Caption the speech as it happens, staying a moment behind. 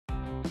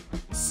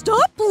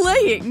Stop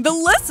playing! The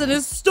lesson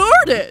has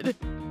started!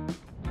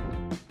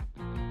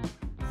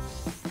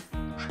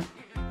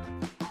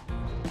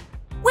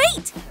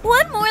 Wait!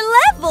 One more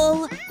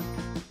level!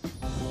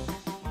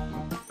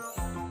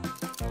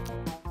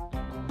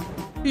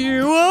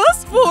 You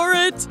asked for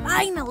it!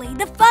 Finally,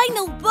 the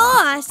final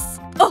boss!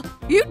 Oh,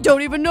 you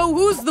don't even know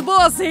who's the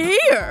boss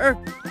here!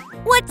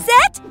 What's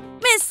that?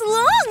 Miss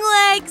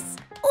Longlegs!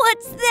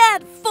 What's that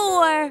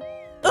for?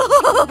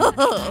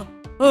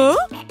 Huh?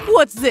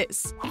 What's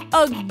this?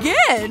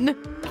 Again?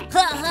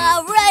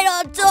 Haha, right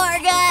on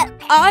target!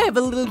 I have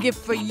a little gift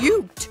for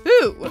you,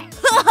 too.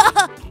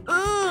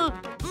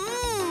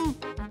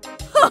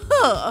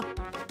 Haha!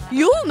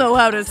 You'll know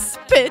how to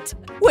spit.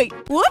 Wait,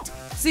 what?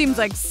 Seems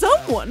like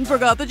someone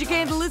forgot that you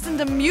can't listen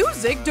to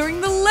music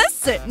during the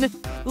lesson.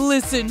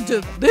 Listen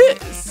to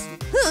this.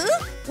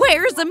 Huh?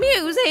 Where's the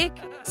music?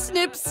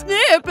 Snip,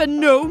 snip, and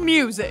no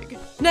music.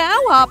 Now,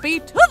 Hoppy,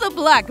 to the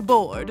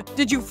blackboard.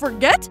 Did you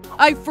forget?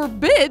 I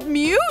forbid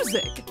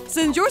music.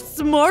 Since you're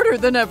smarter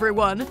than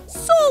everyone,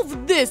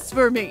 solve this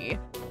for me.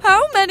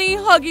 How many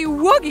Huggy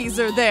Wuggies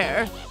are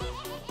there?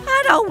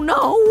 I don't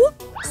know.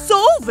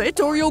 Solve it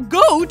or you'll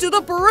go to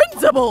the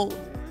principal.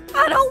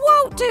 I don't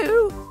want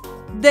to.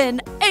 Then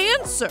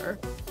answer.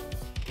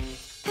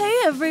 Hey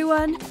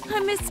everyone,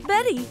 I'm Miss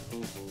Betty.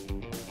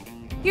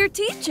 Your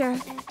teacher.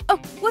 Oh,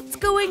 what's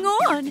going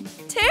on?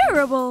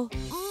 Terrible.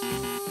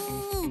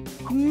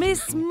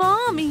 Miss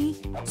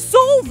Mommy.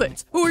 Solve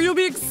it or you'll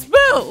be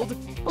expelled.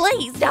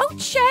 Please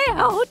don't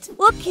shout.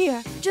 Look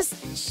here, just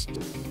shh.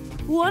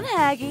 1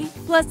 Haggy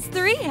plus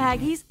 3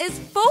 Haggies is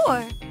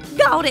 4.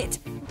 Got it.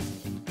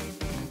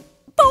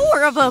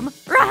 4 of them,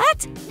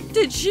 right?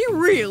 Did she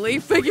really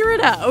figure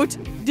it out?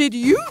 Did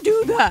you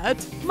do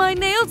that? My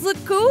nails look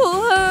cool,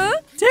 huh?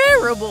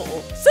 Terrible.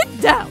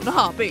 Sit down,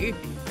 Hoppy.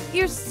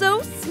 You're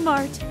so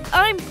smart.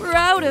 I'm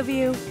proud of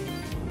you.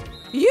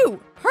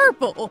 You,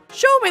 Purple,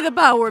 show me the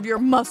power of your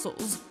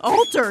muscles.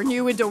 I'll turn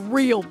you into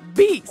real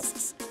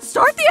beasts.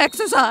 Start the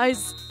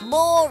exercise.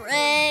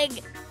 Boring.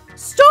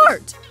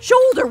 Start.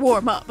 Shoulder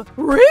warm-up.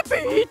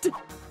 Repeat.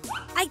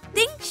 I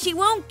think she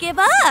won't give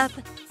up.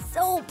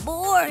 So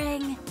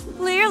boring.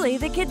 Clearly,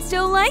 the kids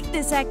don't like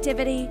this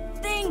activity.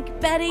 Think,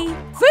 Betty.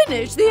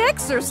 Finish the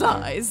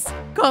exercise.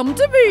 Come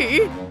to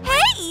me.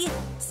 Hey!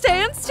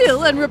 Stand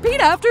still and repeat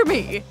after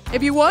me.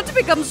 If you want to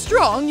become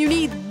strong, you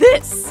need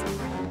this.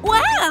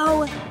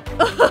 Wow!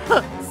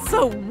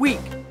 So weak.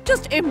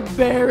 Just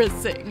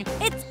embarrassing.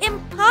 It's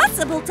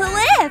impossible to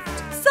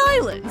lift.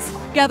 Silence.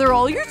 Gather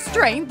all your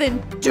strength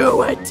and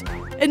do it.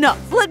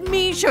 Enough. Let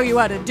me show you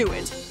how to do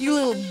it. You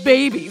little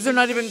babies are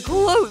not even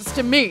close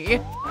to me.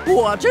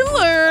 Watch and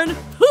learn.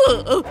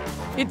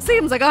 It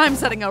seems like I'm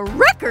setting a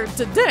record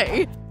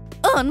today.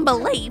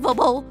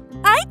 Unbelievable.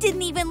 I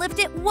didn't even lift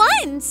it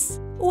once.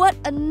 What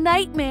a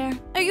nightmare.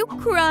 Are you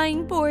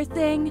crying, poor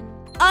thing?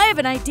 I have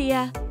an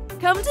idea.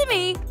 Come to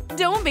me.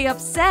 Don't be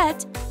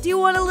upset. Do you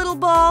want a little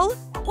ball?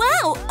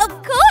 Wow,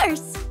 of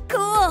course.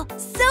 Cool.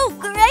 So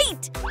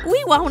great.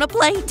 We want to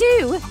play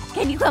too.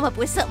 Can you come up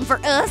with something for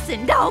us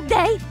in Dog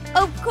Day?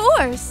 Of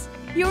course.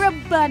 You're a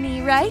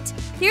bunny, right?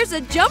 Here's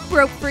a jump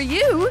rope for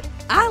you.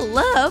 I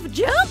love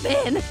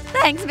jumping.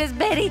 Thanks, Miss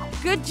Betty.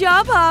 Good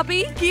job,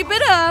 Hoppy. Keep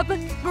it up.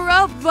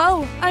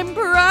 Bravo. I'm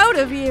proud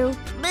of you.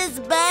 Miss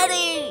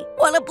Betty,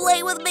 want to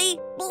play with me,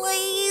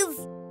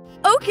 please?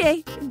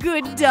 Okay,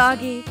 good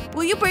doggy.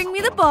 Will you bring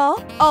me the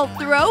ball? I'll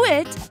throw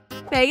it.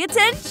 Pay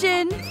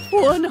attention.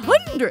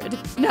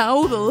 100.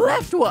 Now the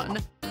left one.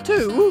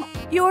 2.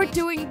 You're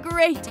doing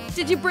great.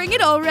 Did you bring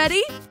it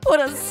already?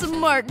 What a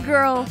smart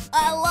girl.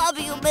 I love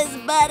you, Miss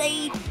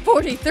Betty.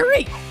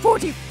 43.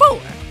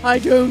 44. I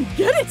don't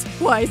get it.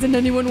 Why isn't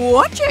anyone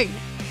watching?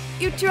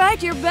 You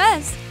tried your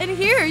best, and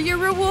here are your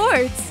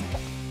rewards.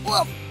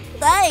 Well,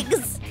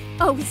 thanks.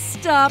 Oh,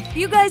 stop.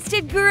 You guys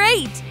did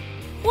great.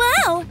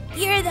 Wow,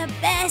 you're the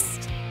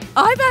best.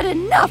 I've had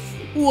enough.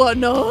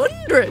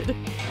 100.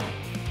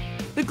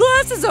 The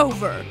class is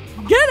over.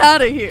 Get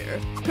out of here.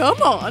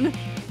 Come on.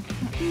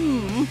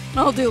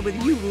 I'll deal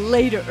with you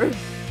later.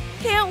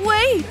 Can't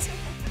wait.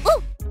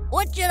 Oh,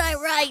 what should I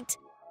write?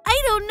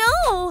 I don't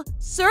know.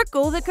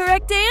 Circle the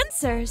correct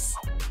answers.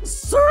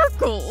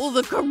 Circle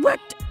the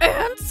correct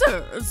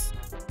answers.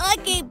 I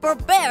came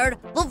prepared.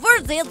 The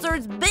first answer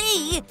is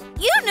B.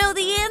 You know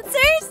the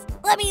answers.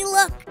 Let me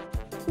look.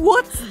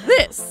 What's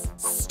this?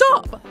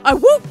 Stop! I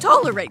won't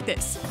tolerate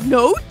this.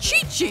 No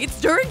cheat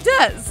sheets during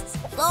tests.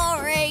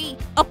 Sorry.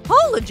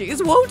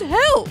 Apologies won't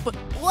help.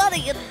 What are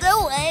you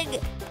doing?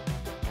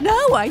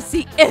 Now I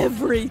see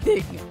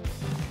everything.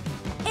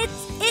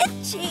 It's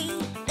itchy.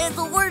 It's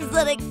worse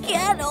than a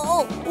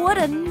kennel. What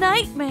a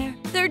nightmare.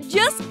 They're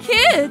just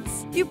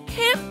kids. You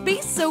can't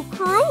be so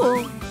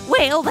cruel.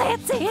 Well,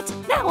 that's it.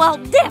 Now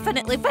I'll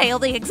definitely fail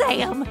the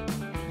exam.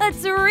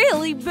 That's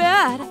really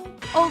bad.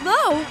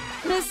 Although,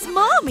 Miss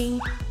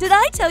Mommy, did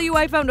I tell you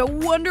I found a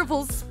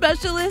wonderful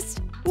specialist?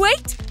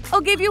 Wait,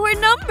 I'll give you her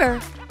number.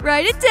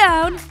 Write it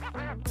down.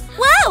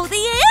 Wow,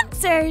 the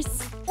answers.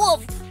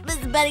 Woof, Miss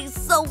Betty's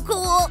so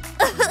cool.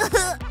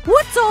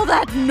 What What's all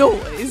that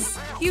noise?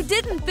 You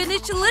didn't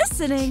finish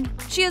listening.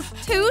 She has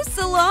 2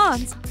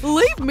 salons.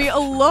 Leave me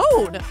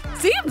alone!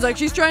 Seems like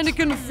she's trying to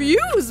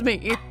confuse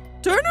me.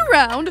 Turn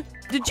around.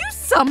 Did you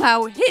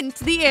somehow hint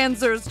the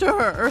answers to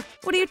her?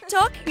 What are you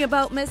talking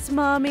about, Miss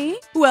Mommy?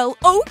 Well,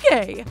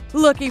 okay.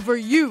 Lucky for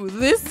you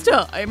this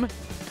time.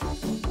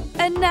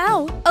 And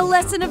now, a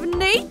lesson of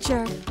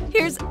nature.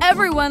 Here's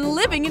everyone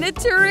living in a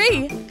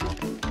tree.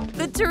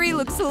 The tree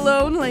looks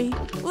lonely.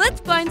 Let's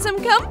find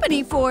some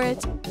company for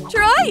it.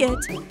 Try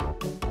it.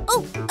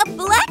 Oh, a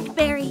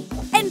blackberry.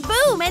 And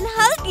Boom and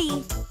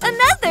Huggy.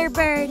 Another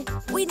bird.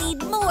 We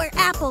need more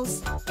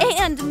apples.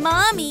 And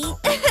Mommy.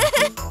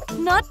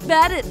 Not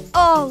bad at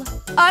all.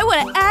 I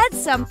want to add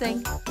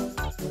something.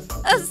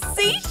 A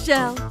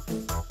seashell.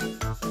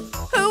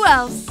 Who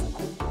else?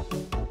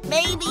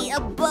 Maybe a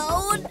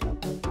bone?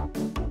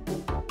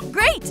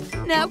 Great!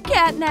 Now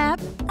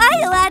CatNap.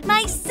 I'll add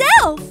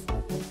myself!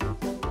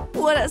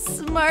 What a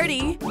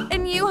smarty.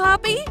 And you,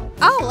 Hoppy?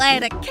 I'll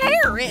add a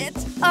carrot.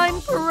 I'm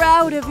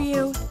proud of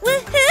you.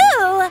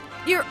 Woohoo!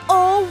 You're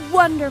all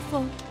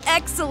wonderful.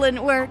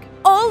 Excellent work.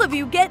 All of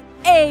you get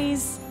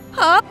A's.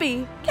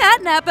 Hoppy,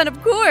 CatNap, and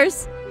of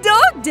course,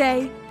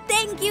 DogDay.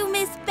 Thank you,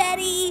 Miss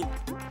Betty.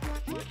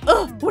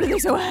 Ugh, what are they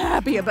so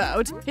happy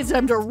about? It's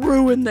time to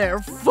ruin their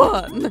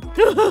fun.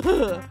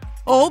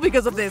 All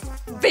because of this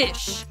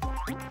fish.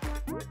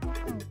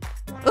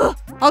 Ugh,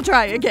 I'll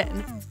try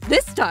again.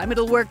 This time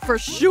it'll work for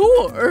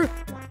sure.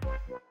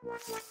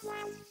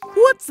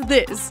 What's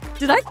this?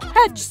 Did I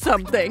catch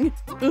something?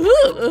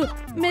 Ugh.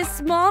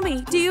 Miss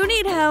Mommy, do you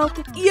need help?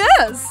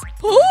 Yes!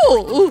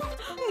 Pull!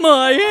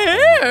 My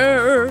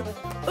hair!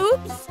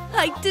 Oops,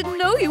 I didn't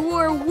know you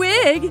wore a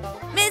wig.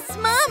 Miss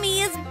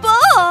Mommy is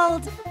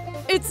bald!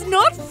 It's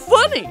not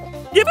funny!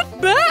 Give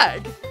it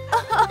back!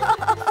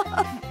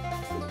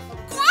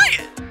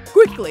 Quiet!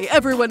 Quickly,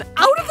 everyone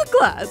out of the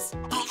class!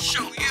 I'll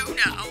show you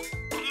now.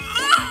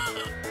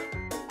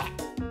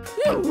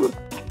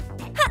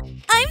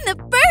 I'm the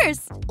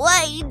first!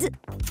 Wait!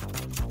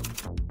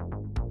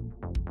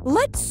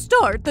 Let's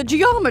start the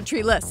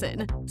geometry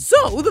lesson.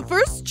 So, the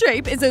first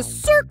shape is a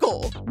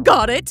circle.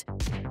 Got it?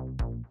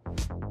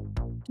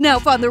 Now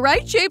find the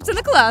right shapes in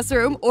the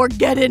classroom or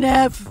get an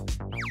F.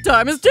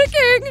 Time is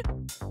ticking!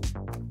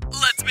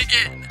 Let's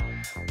begin.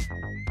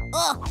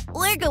 Oh,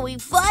 where can we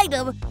find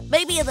them?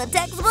 Maybe in the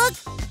textbook?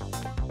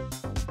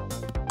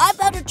 I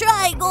found a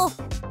triangle!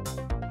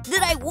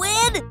 Did I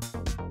win?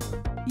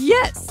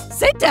 Yes,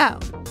 sit down.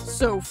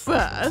 So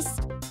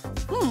fast.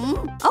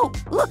 Oh,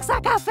 looks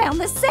like I found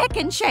the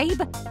second shape.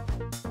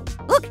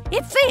 Look,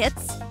 it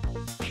fits.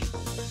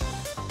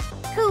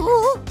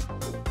 Cool.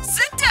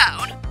 Sit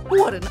down.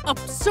 What an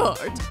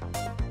upstart.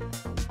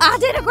 I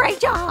did a great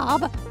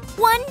job.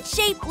 One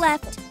shape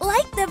left,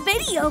 like the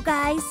video,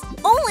 guys.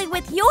 Only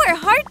with your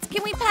hearts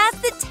can we pass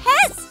the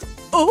test.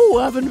 Oh,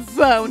 haven't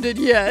found it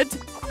yet.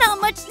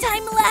 Not much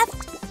time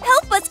left.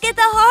 Help us get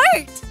the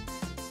heart.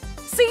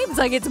 Seems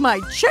like it's my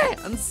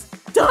chance.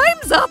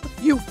 Time's up!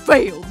 You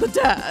failed the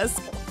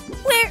task!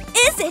 Where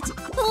is it?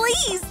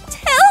 Please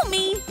tell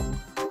me!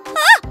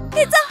 Ah!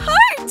 It's a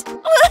heart!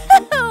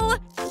 Woohoo!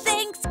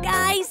 Thanks,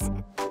 guys!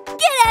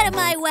 Get out of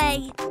my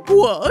way!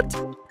 What?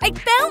 I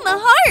found the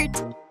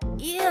heart!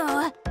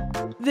 Ew.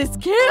 This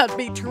can't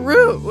be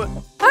true!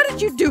 How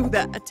did you do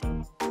that?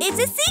 It's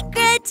a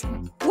secret!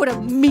 What a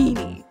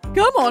meanie!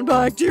 Come on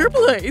back to your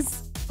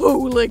place!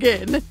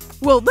 Hooligan!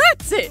 Well,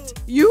 that's it!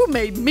 You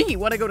made me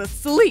want to go to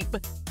sleep!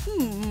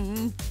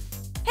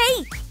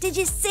 Hey, did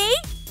you see?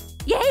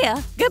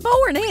 Yeah, good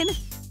morning!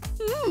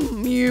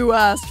 You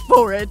asked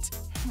for it!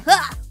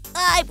 Ha!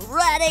 I'm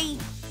ready!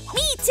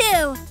 Me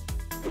too!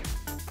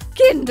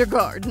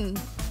 Kindergarten!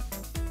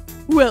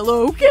 Well,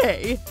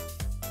 okay!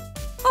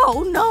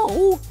 Oh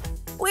no!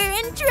 We're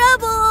in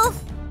trouble!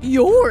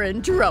 You're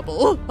in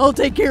trouble! I'll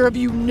take care of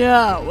you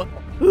now!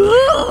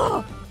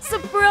 Ugh!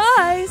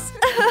 Surprise!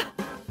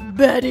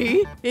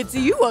 Betty, it's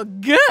you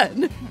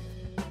again!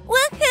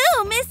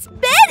 Woohoo, Miss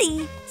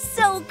Betty!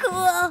 So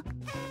cool!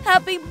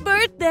 Happy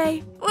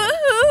birthday!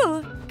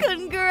 Woohoo!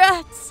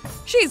 Congrats!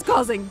 She's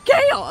causing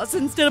chaos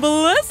instead of a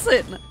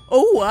lesson!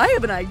 Oh, I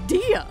have an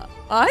idea!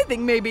 I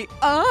think maybe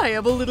I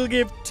have a little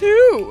gift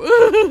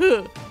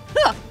too!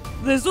 Ha!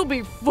 This'll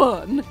be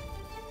fun!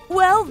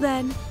 Well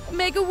then,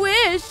 make a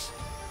wish!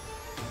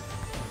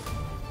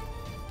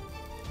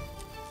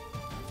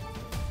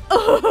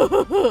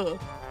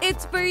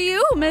 It's for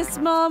you, Miss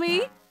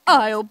Mommy!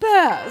 I'll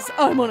pass.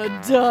 I'm on a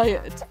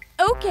diet.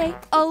 Okay,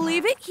 I'll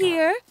leave it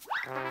here.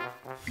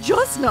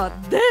 Just not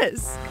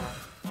this.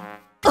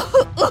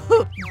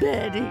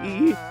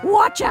 Betty,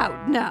 watch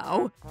out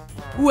now.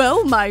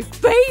 Well, my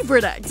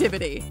favorite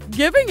activity,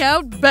 giving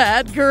out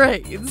bad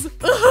grades.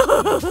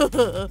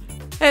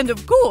 And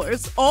of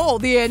course, all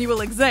the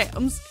annual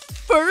exams.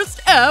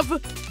 First F,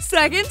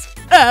 second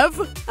F.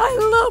 I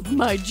love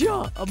my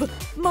job.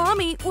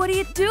 Mommy, what are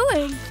you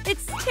doing?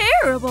 It's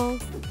terrible.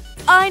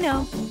 I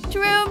know.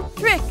 True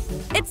trick.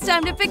 It's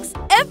time to fix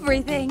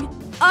everything.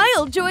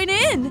 I'll join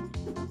in.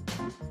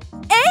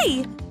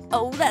 A.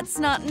 Oh, that's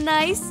not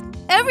nice.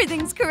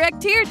 Everything's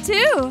correct here,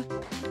 too.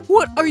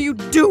 What are you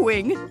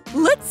doing?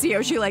 Let's see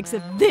how she likes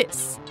it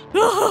this.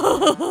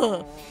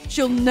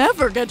 She'll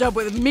never catch up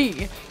with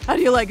me. How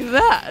do you like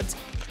that?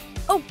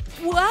 Oh,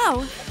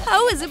 wow.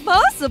 How is it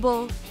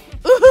possible?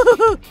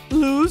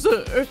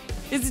 Loser.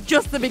 It's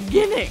just the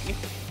beginning.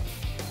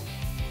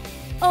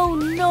 Oh,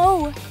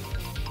 no.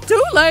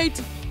 Too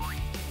late.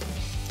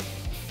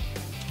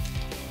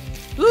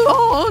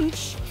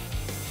 Launch.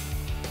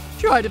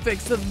 Try to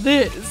fix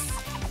this.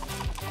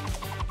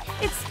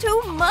 It's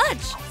too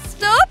much.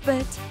 Stop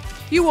it.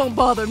 You won't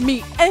bother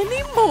me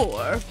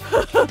anymore.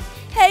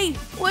 Hey,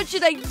 what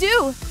should I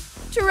do?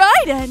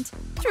 Trident.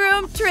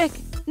 Troom trick.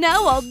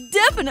 Now I'll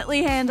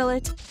definitely handle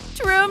it.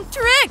 Troom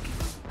trick.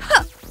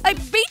 Ha! I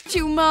beat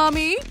you,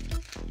 Mommy.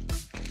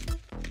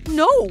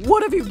 No,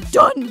 what have you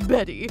done,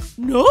 Betty?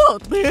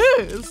 Not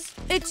this.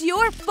 It's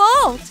your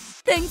fault.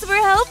 Thanks for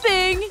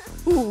helping.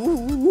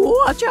 Ooh,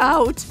 watch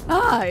out.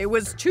 I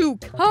was too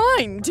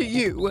kind to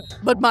you,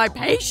 but my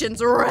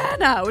patience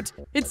ran out.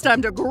 It's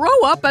time to grow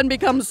up and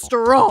become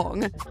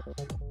strong.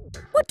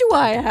 What do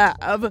I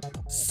have?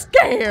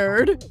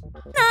 Scared?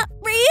 Not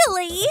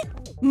really.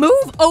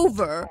 Move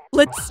over.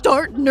 Let's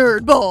start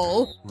Nerd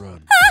Ball.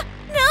 Run. Ah,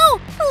 no,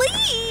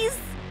 please.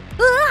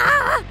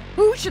 Ah!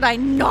 Who should I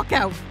knock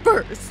out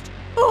first?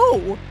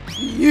 Oh,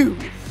 you.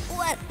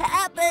 What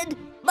happened?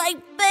 My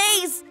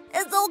face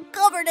is all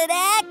covered in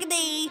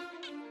acne.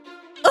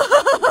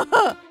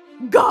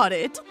 Got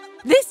it.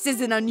 This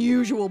is an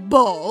unusual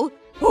ball.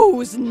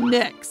 Who's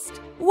next?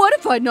 What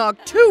if I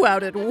knock two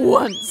out at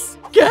once?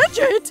 Catch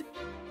it!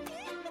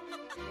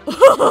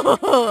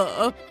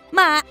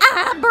 My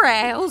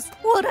eyebrows.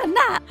 What a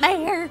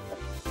nightmare.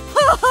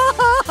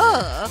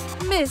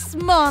 Miss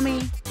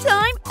Mommy,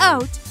 time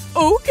out.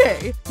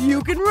 Okay,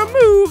 you can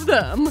remove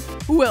them.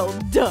 Well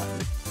done.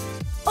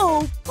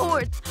 Oh,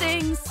 poor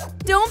things.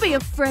 Don't be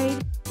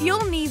afraid.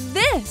 You'll need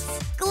this.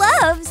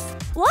 Gloves?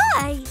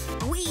 Why?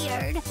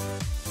 Weird.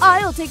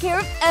 I'll take care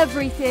of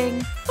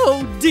everything.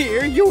 Oh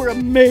dear, you're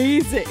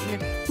amazing.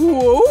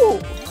 Whoa,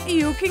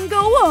 You can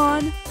go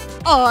on.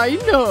 I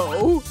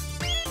know.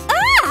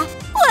 Ah!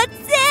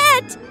 What's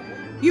it?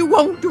 You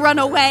won't run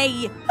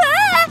away.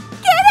 Ah!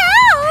 Get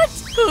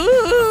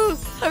out!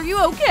 Are you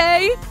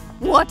okay?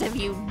 What have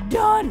you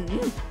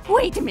done?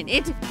 Wait a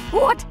minute.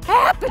 What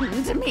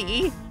happened to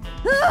me?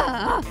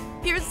 Ah,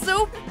 You're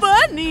so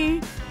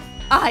funny.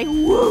 I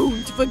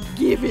won't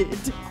forgive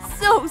it.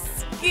 So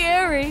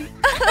scary.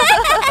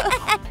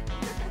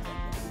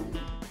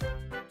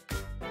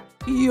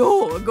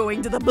 You're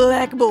going to the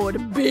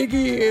blackboard, big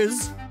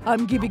ears.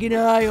 I'm keeping an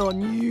eye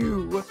on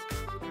you.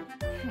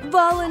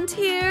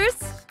 Volunteers?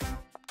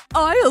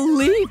 I'll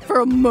leave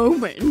for a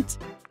moment.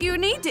 You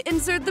need to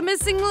insert the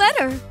missing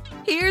letter.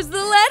 Here's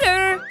the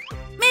letter.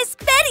 Miss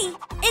Betty,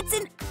 it's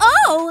an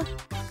O.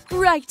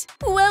 Right.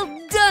 Well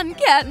done,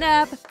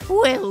 CatNap.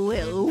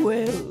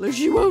 Well,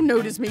 she won't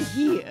notice me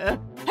here.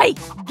 Hey,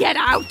 get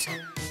out!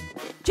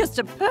 Just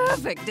a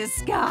perfect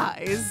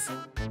disguise.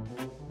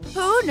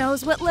 Who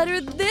knows what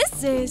letter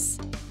this is?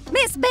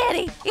 Miss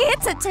Betty,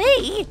 it's a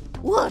T.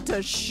 What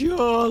a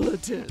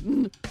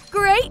charlatan.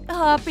 Great,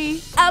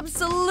 Hoppy.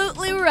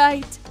 Absolutely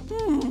right.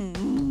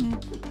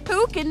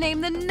 Who can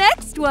name the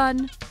next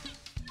one?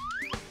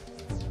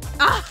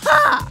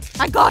 Aha!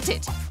 I got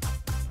it.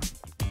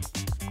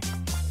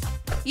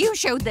 You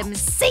showed them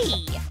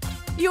C.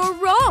 You're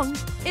wrong.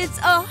 It's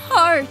a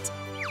heart.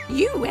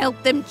 You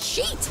helped them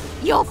cheat.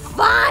 You're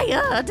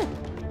fired.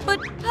 But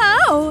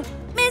how?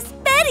 Miss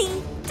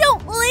Betty,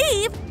 don't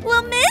leave.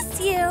 We'll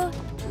miss you.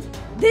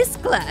 This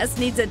class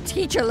needs a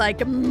teacher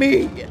like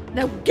me.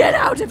 Now get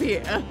out of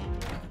here.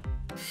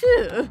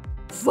 Phew.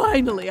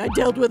 Finally, I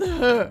dealt with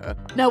her.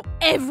 Now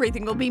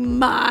everything will be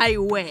my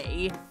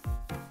way.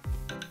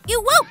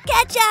 You won't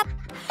catch up.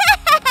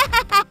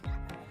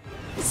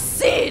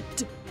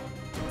 Sit!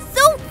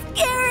 So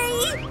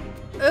scary.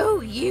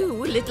 Oh, you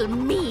little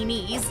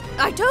meanies.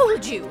 I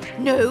told you,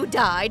 no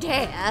dyed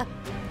hair.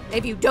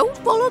 If you don't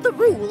follow the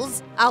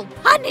rules, I'll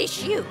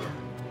punish you.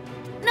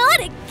 Not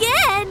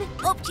again.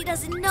 Hope she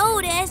doesn't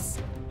notice.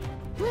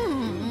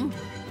 Phew,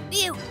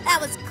 that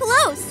was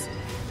close.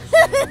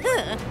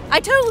 I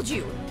told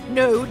you,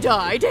 no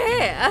dyed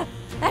hair.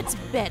 That's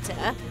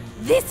better.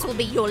 This will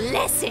be your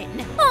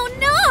lesson. Oh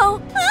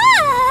no!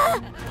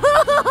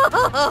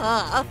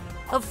 Ah!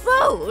 A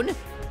phone?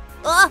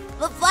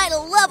 The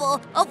final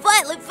level. I'll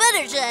finally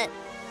finish it.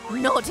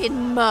 Not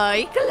in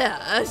my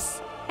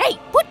class. Hey,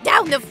 put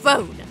down the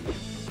phone.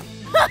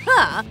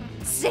 Haha,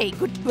 say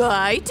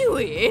goodbye to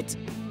it.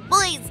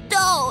 Please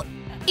don't.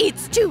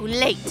 It's too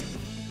late.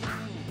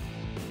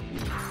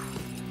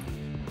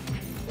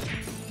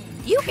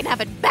 You can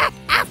have it back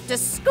after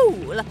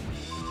school.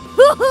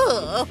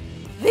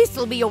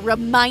 This'll be your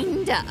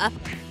reminder.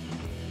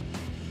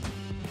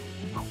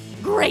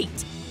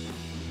 Great.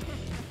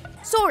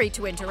 Sorry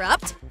to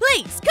interrupt.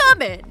 Please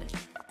come in.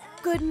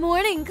 Good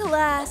morning,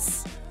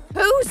 class.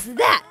 Who's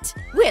that?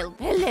 Well,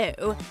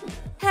 hello.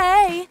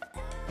 Hey.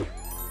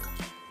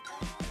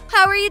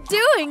 How are you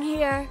doing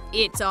here?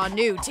 It's our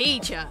new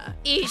teacher.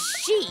 Is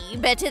she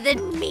better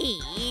than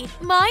me?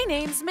 My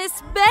name's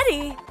Miss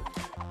Betty.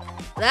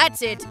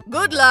 That's it.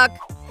 Good luck.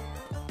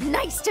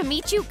 Nice to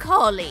meet you,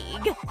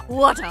 colleague.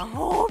 What a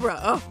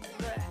horror.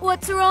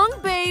 What's wrong,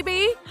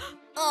 baby?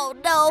 Oh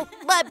no,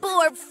 my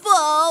poor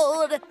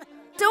phone!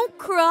 Don't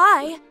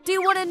cry. Do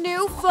you want a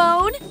new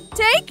phone?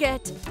 Take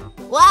it.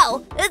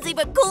 Wow, it's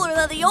even cooler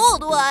than the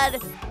old one!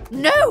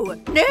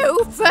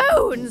 No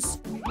phones.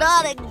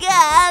 Not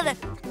again!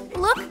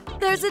 Look,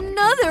 there's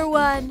another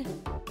one.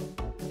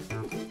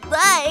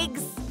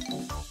 Thanks!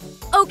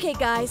 Okay,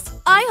 guys,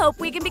 I hope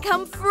we can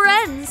become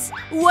friends.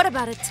 What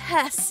about a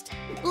test?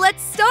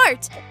 Let's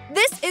start.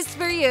 This is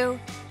for you.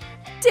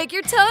 Take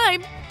your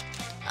time.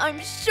 I'm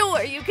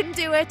sure you can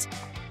do it.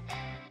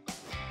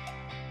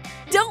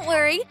 Don't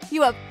worry,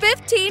 you have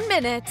 15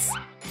 minutes.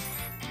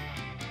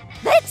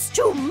 That's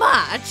too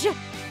much!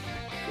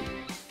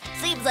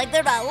 Seems like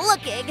they're not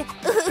looking.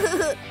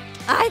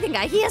 I think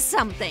I hear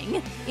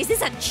something. Is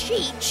this a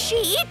cheat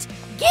sheet?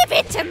 Give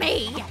it to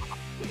me!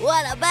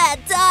 What a bad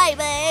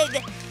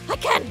timing! I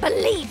can't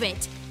believe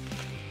it!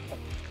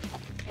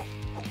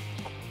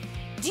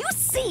 Do you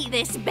see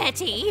this,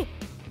 Betty?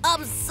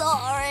 I'm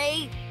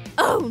sorry.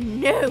 Oh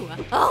no,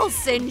 I'll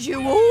send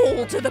you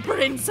all to the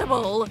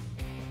principal.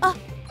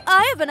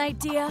 I have an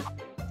idea.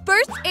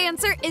 First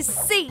answer is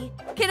C.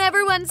 Can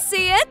everyone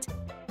see it?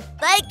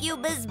 Thank you,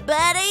 Miss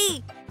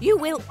Betty. You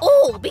will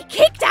all be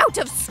kicked out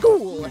of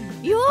school.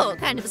 You're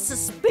kind of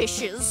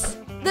suspicious.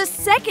 The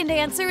second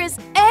answer is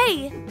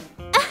A.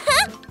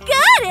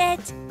 Got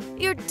it!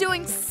 You're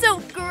doing so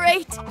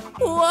great.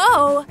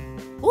 Whoa.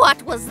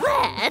 What was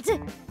that?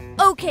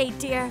 Okay,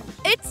 dear.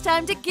 It's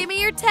time to give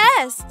me your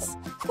tests.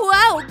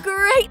 Wow,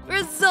 great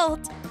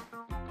result.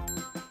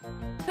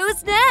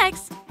 Who's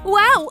next?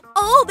 Wow,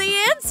 all the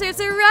answers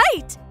are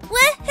right.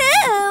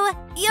 Woohoo!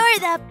 You're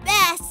the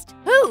best.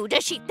 Who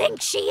does she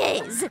think she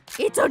is?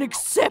 It's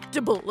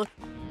unacceptable.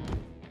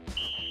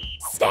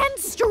 Stand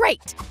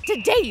straight.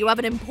 Today you have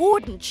an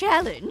important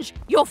challenge.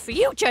 Your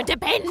future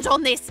depends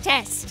on this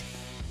test.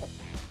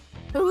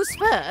 Who's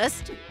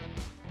first?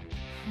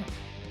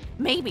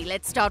 Maybe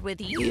let's start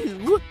with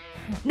you.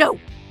 No.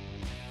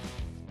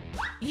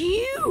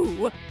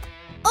 You.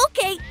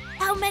 Okay,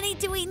 how many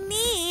do we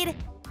need?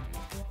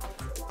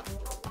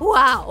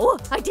 Wow,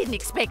 I didn't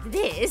expect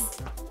this.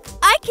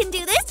 I can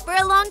do this for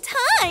a long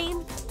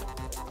time.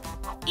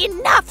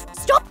 Enough!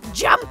 Stop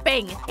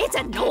jumping! It's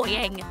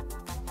annoying.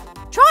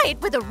 Try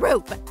it with a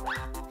rope.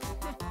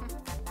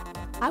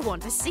 I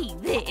want to see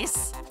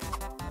this.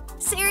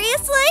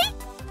 Seriously?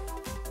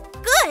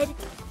 Good.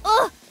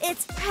 Oh,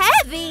 it's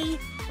heavy.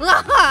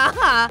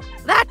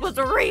 That was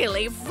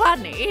really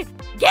funny.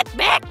 Get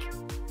back!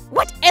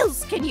 What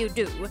else can you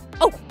do?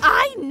 Oh,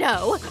 I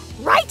know.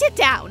 Write it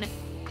down.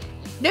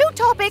 New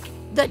topic,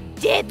 the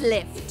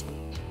deadlift.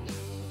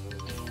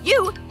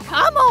 You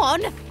come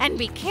on and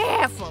be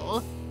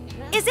careful.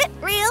 Is it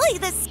really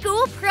the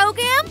school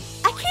program?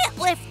 I can't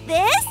lift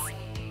this.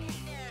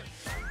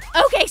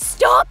 Okay,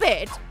 stop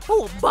it.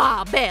 Oh,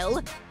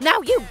 barbell. Now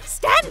you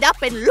stand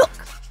up and look.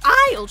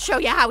 I'll show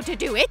you how to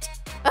do it.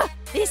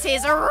 This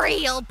is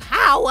real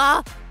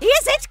power.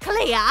 Is it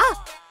clear?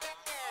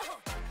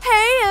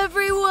 Hey,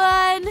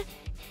 everyone.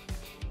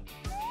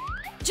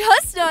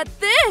 Just not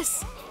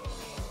this.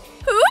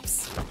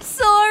 Oops,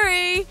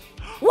 sorry.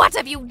 What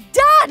have you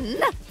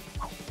done?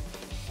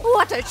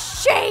 What a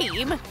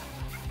shame.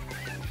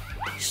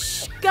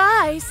 Shh,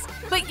 guys.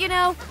 But you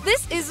know,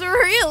 this is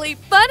really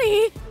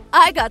funny.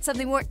 I got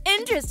something more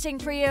interesting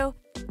for you.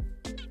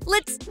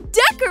 Let's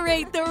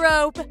decorate the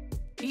rope.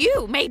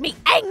 You made me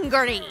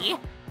angry.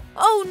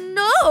 Oh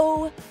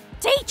no!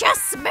 Teacher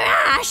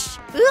smash!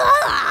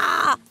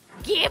 Ah!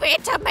 Give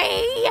it to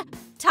me!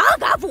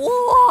 Tug of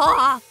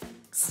war!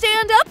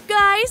 Stand up,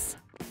 guys!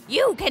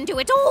 You can do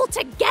it all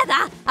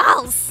together!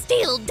 I'll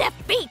still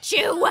defeat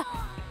you!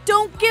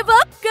 Don't give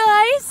up,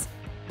 guys!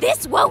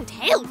 This won't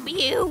help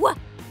you!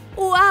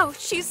 Wow,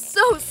 she's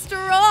so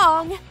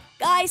strong!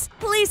 Guys,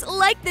 please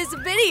like this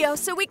video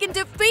so we can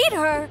defeat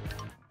her!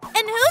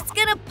 And who's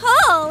gonna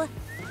pull?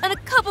 And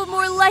a couple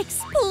more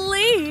likes,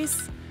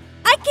 please!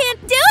 I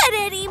can't do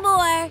it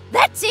anymore!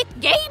 That's it,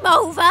 game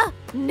over!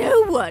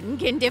 No one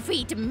can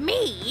defeat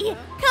me!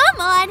 Come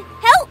on,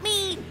 help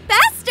me!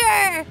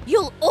 Faster!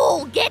 You'll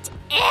all get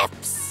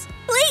F's!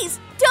 Please,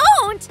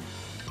 don't!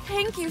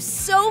 Thank you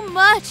so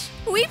much!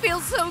 We feel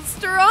so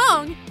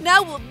strong!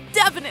 Now we'll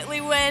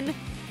definitely win!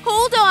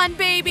 Hold on,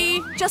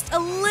 baby! Just a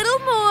little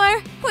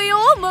more! We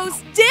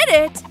almost did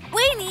it!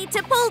 We need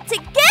to pull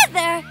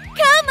together!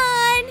 Come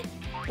on!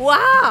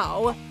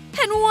 Wow!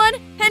 And 1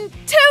 and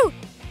 2!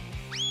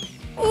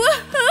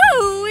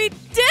 Woohoo! We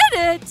did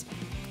it!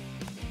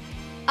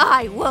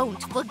 I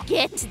won't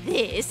forget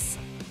this.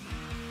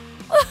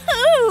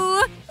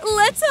 Woohoo!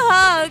 Let's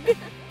hug!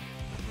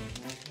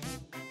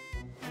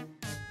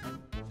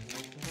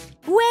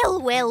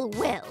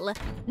 Well.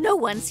 No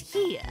one's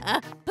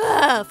here.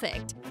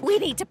 Perfect. We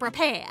need to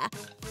prepare.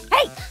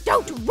 Hey,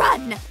 don't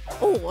run!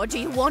 Or do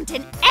you want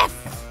an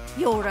F?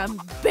 You're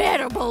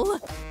unbearable.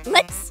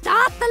 Let's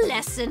start the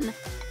lesson.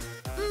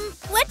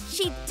 What's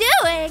she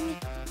doing?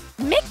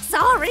 Mix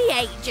our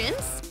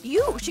reagents.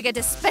 You should get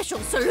a special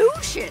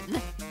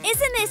solution.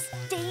 Isn't this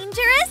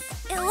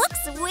dangerous? It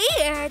looks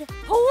weird.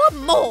 Pour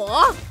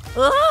more.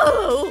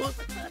 Oh!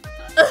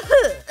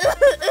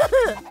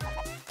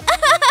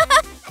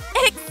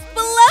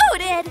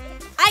 Exploded!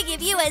 I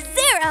give you a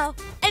 0,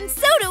 and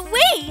so do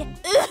we!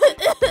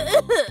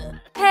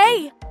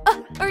 Hey,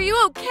 are you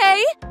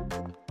okay?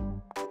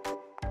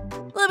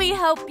 Let me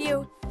help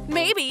you.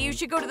 Maybe you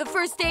should go to the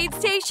first aid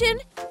station.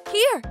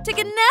 Here, take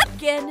a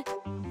napkin.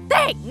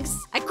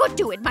 Thanks. I could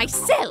do it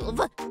myself.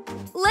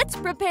 Let's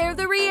prepare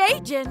the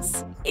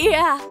reagents.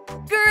 Yeah,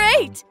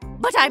 great.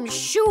 But I'm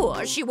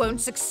sure she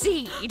won't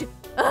succeed.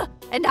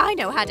 And I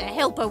know how to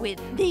help her with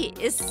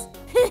this.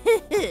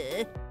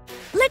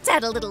 Let's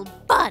add a little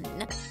fun.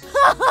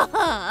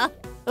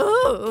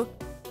 Oh,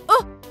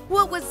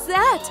 what was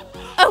that?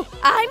 Oh,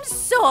 I'm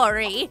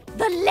sorry.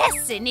 The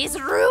lesson is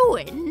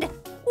ruined.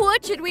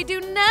 What should we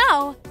do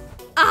now?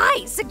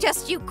 I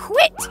suggest you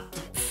quit.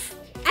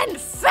 And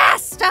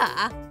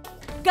faster.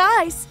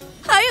 Guys,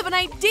 I have an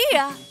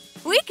idea.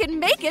 We can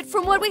make it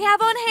from what we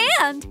have on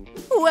hand.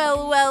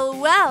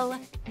 Well.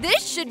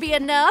 This should be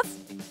enough.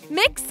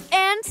 Mix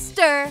and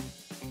stir.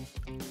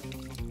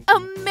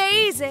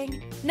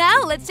 Amazing.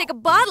 Now let's take a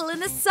bottle in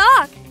the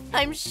sock.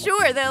 I'm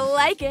sure they'll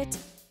like it.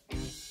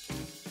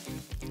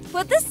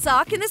 Put the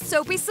sock in the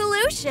soapy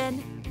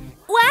solution.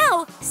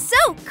 Wow,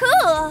 so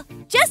cool!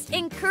 Just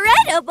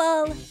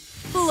incredible!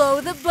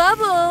 Blow the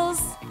bubbles.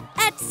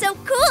 That's so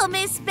cool,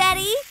 Miss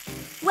Betty!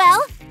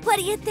 Well, what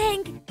do you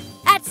think?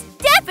 That's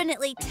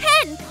definitely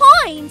 10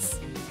 points!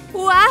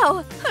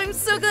 Wow, I'm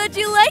so glad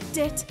you liked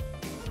it.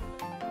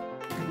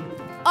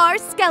 Our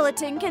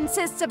skeleton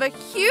consists of a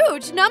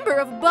huge number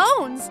of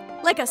bones,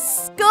 like a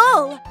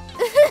skull.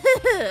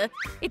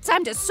 It's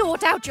time to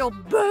sort out your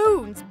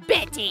bones,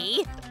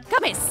 Betty.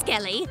 Come here,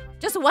 Skelly.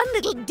 Just one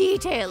little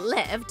detail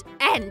left.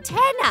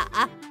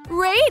 Antenna.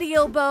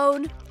 Radial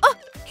bone. Oh,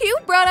 you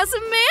brought us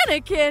a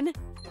mannequin.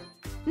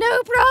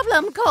 No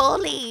problem,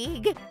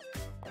 colleague.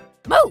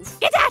 Move!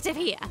 Get out of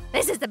here!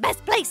 This is the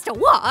best place to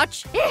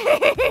watch!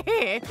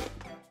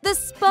 The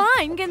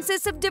spine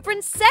consists of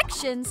different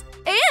sections,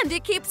 and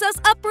it keeps us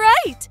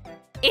upright.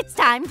 It's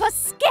time for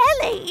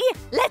Skelly!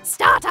 Let's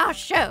start our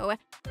show.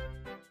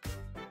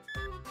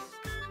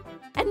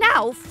 And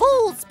now,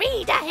 full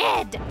speed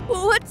ahead!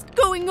 What's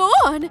going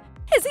on?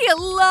 Is he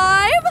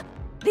alive?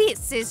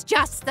 This is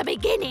just the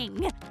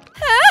beginning.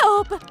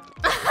 Help!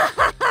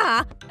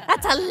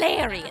 That's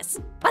hilarious.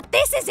 But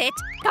this is it.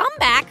 Come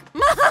back.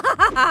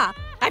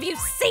 Have you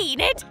seen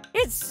it?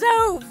 It's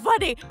so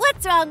funny.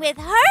 What's wrong with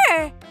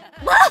her?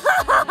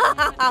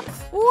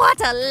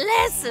 What a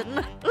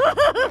lesson.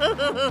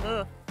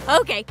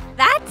 Okay,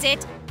 that's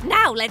it.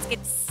 Now let's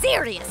get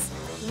serious.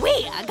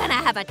 We are gonna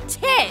have a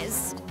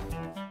test.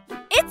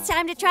 It's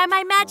time to try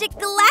my magic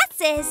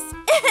glasses.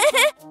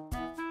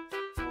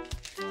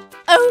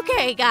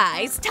 Okay,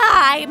 guys,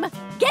 time.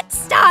 Get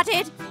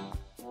started.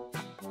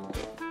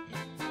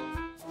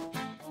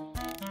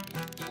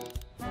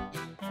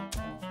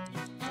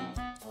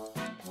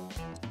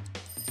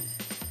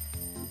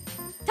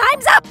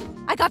 Time's up!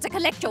 I got to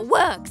collect your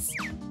works.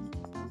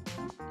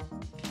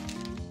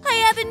 I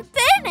haven't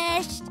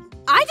finished.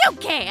 I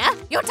don't care.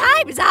 Your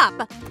time's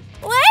up.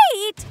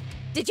 Wait!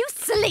 Did you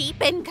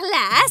sleep in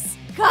class?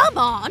 Come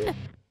on.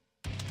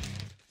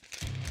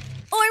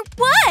 Or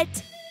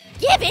what?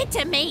 Give it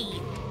to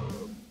me.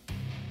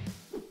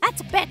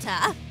 That's better.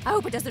 I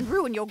hope it doesn't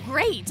ruin your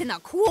grades in the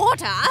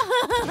quarter.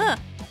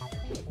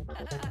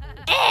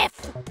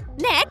 F.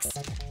 Next.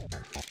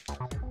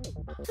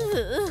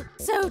 Ugh,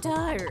 so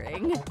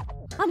tiring.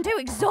 I'm too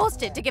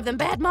exhausted to give them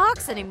bad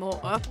marks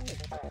anymore.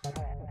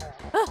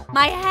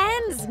 My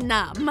hand's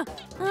numb.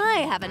 I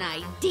have an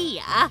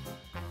idea.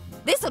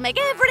 This'll make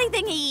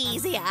everything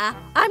easier.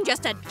 I'm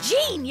just a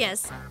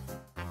genius.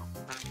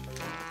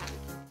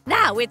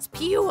 Now it's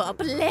pure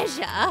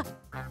pleasure.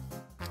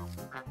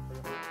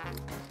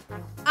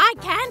 I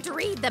can't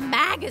read the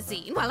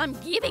magazine while I'm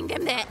giving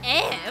them their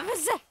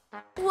Fs.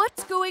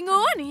 What's going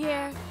on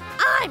here?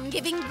 I'm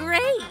giving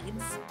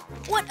grades.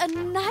 What a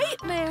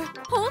nightmare!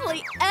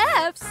 Only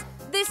Fs!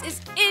 This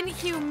is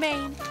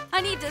inhumane.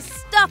 I need to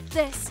stop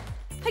this.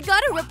 I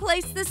gotta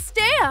replace the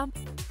stamp.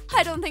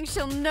 I don't think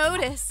she'll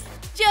notice.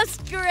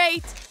 Just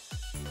great.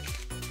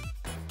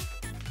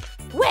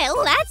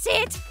 Well, that's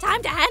it.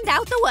 Time to hand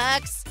out the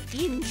works.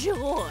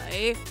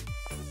 Enjoy.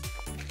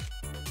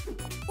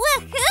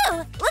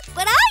 Woohoo! Look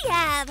what I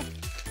have!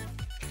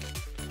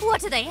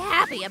 What are they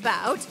happy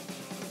about?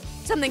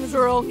 Something's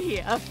wrong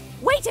here.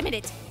 Wait a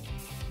minute.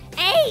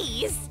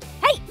 A's!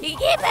 Hey,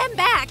 give them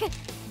back!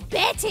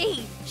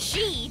 Betty,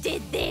 she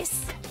did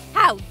this.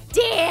 How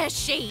dare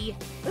she?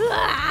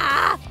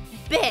 Ah,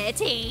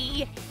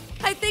 Betty!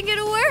 I think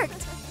it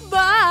worked.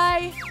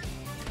 Bye!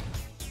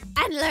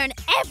 And learn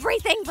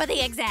everything for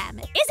the exam.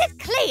 Is it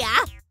clear?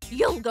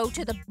 You'll go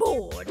to the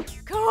board.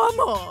 Come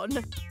on.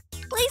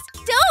 Please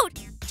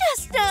don't!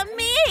 Just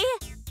me!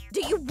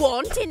 Do you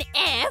want an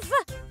F?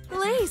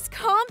 Please,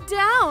 calm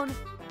down.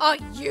 Are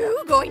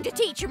you going to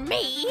teach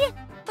me?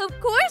 Of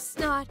course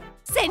not.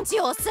 Since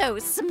you're so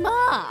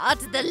smart,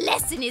 the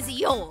lesson is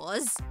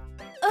yours.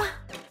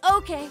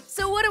 Okay,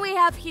 so what do we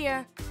have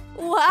here?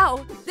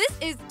 Wow, this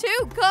is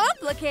too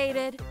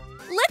complicated.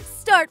 Let's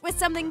start with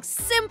something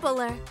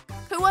simpler.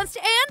 Who wants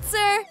to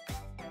answer?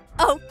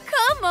 Oh,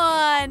 come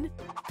on.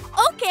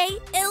 Okay,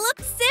 it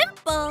looks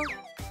simple.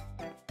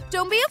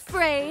 Don't be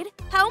afraid.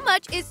 How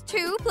much is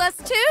 2 plus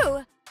 2?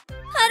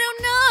 I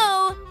don't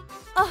know.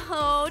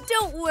 Oh,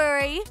 don't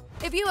worry.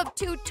 If you have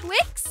 2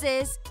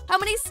 Twixes, how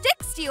many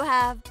sticks do you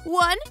have?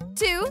 1,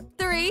 2,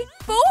 3,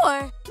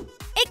 4.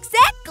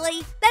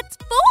 Exactly, that's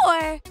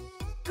 4.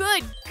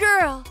 Good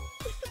girl.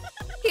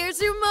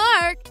 Here's your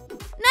mark.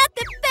 Not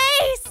the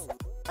face.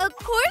 Of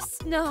course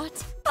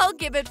not. I'll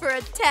give it for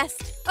a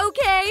test,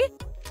 okay?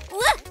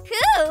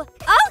 Woohoo!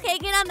 I'll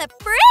hang it on the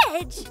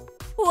fridge.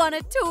 Want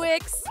a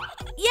Twix?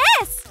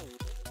 Yes,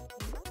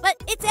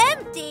 but it's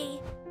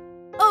empty.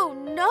 Oh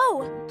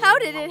no! How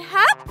did it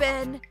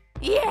happen?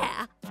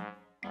 Yeah.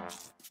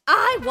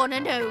 I want to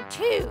know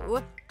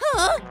too.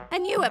 Huh?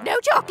 And you have no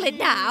chocolate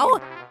now?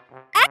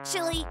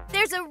 Actually,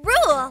 there's a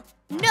rule.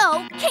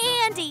 No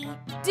candy.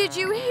 Did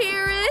you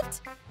hear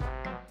it?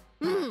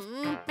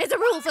 It's a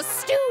rule for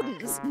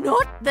students,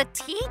 not the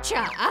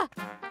teacher.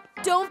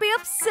 Don't be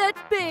upset,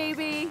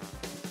 baby.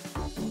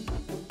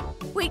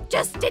 We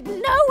just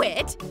didn't know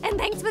it. And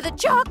thanks for the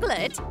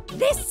chocolate.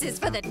 This is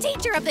for the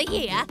Teacher of the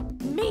Year.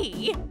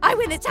 Me. I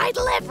win the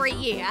title every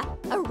year.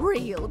 A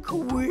real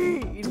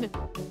queen.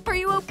 Are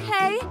you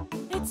okay?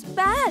 It's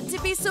bad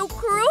to be so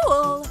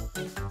cruel.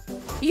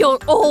 You're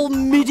all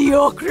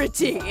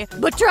mediocrity,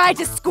 but try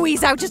to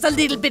squeeze out just a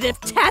little bit of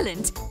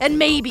talent, and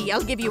maybe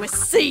I'll give you a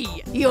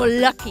C. You're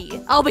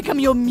lucky. I'll become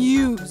your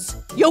muse.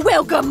 You're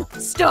welcome.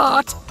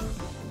 Start.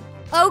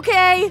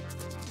 Okay.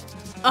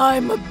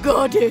 I'm a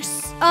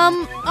goddess.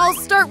 I'll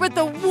start with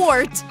the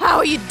wart. How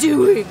are you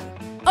doing?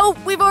 Oh,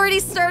 we've already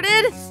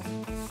started?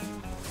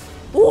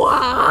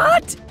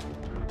 What?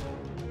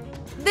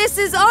 This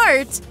is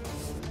art.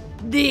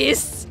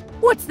 This?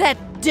 What's that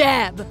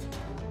dab?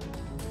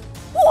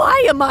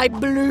 Why am I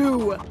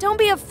blue? Don't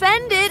be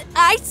offended.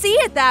 I see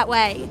it that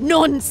way.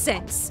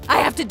 Nonsense. I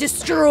have to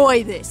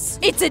destroy this.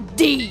 It's a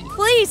D.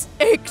 Please.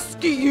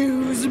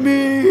 Excuse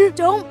me.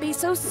 Don't be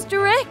so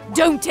strict.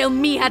 Don't tell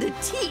me how to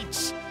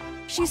teach.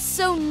 She's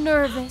so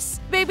nervous.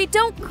 Baby,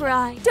 don't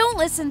cry. Don't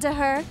listen to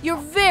her. You're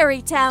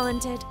very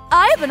talented.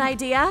 I have an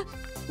idea.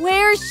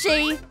 Where is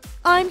she?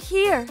 I'm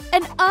here,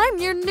 and I'm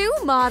your new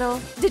model.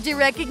 Did you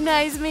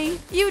recognize me?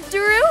 You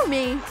drew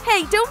me.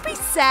 Hey, don't be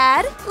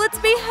sad. Let's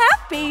be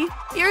happy.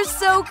 You're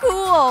so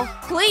cool.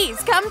 Please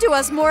come to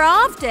us more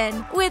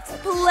often. With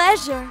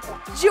pleasure.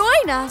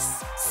 Join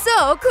us.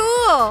 So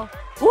cool.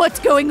 What's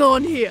going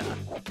on here?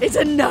 It's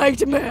a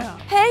nightmare.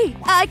 Hey,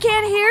 I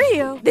can't hear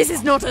you. This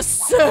is not a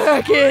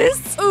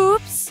circus.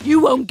 Oops.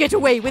 You won't get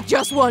away with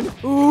just one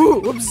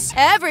oops.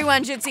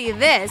 Everyone should see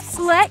this.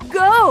 Let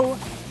go.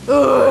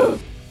 Ugh.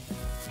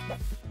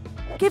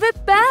 Give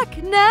it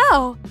back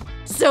now.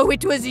 So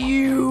it was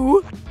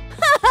you?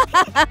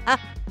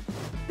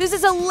 This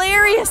is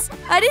hilarious.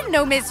 I didn't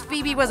know Miss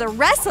Phoebe was a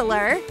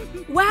wrestler.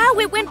 Wow,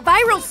 it went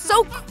viral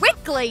so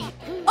quickly.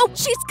 Oh,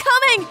 she's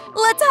coming.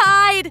 Let's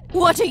hide.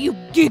 What are you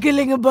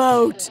giggling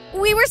about?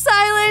 We were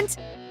silent.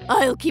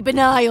 I'll keep an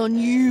eye on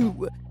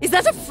you. Is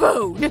that a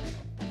phone?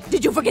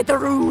 Did you forget the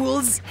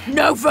rules?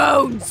 No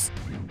phones.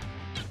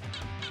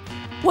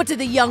 What are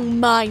the young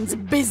minds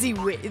busy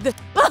with?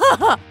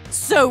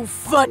 So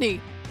funny.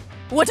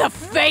 What a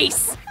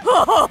face!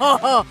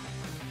 I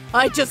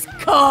just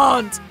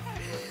can't.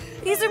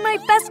 These are my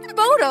best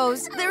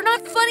photos. They're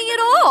not funny at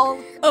all.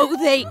 Oh,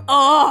 they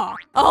are.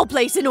 I'll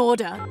place an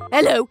order.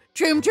 Hello,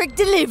 Trim Trick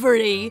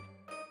Delivery.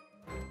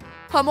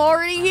 I'm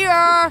already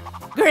here.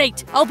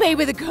 Great, I'll pay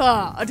with a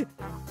card.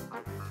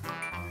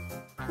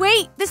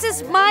 Wait, this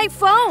is my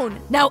phone.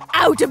 Now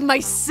out of my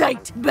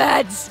sight,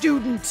 bad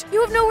student.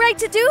 You have no right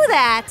to do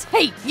that.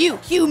 Hey, you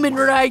human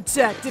rights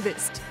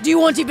activist. Do you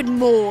want even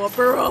more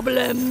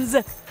problems?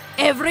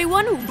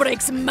 Everyone who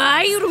breaks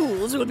my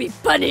rules will be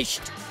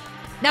punished.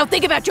 Now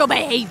think about your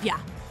behavior.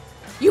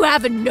 You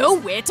have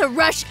nowhere to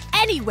rush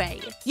anyway.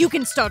 You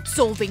can start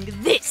solving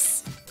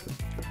this.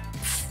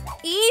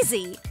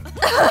 Easy.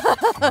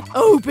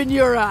 Open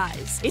your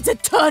eyes. It's a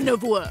ton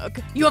of work.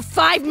 You have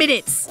 5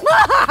 minutes.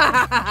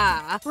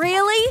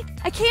 Really?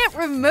 I can't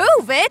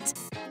remove it.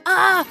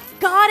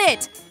 Got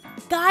it.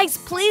 Guys,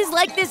 please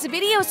like this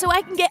video so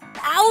I can get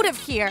out of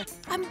here.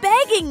 I'm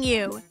begging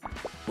you.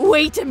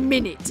 Wait a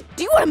minute.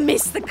 Do you want to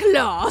miss the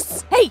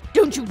class? Hey,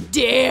 don't you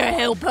dare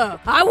help her.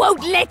 I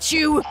won't let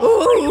you.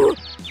 Ooh.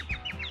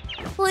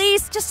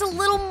 Please, just a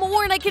little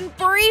more and I can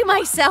free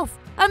myself.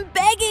 I'm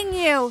begging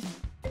you.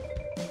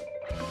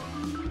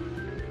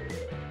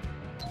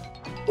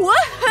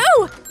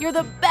 Woohoo! You're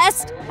the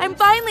best! I'm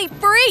finally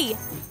free!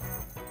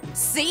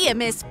 See ya,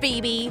 Miss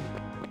Phoebe.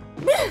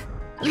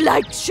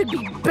 Lights should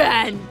be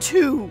banned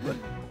too.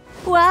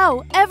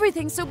 Wow,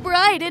 everything's so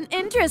bright and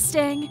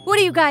interesting. What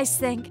do you guys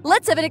think?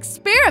 Let's have an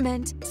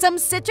experiment. Some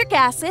citric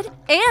acid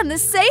and the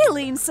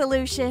saline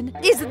solution.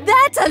 Is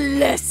that a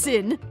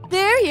lesson?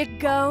 There you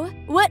go.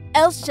 What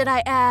else should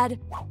I add?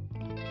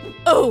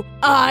 Oh,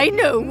 I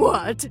know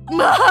what.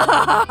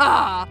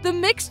 The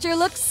mixture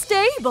looks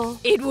stable.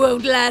 It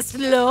won't last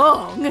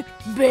long,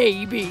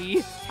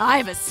 baby. I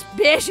have a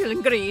special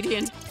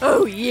ingredient.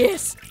 Oh,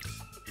 yes.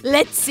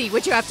 Let's see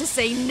what you have to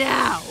say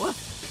now.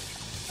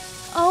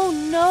 Oh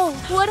no,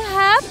 what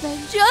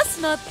happened?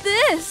 Just not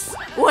this.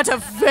 What a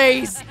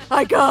face.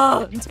 I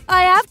can't.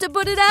 I have to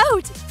put it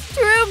out.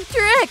 Room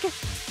trick.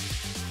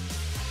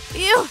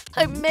 Ew,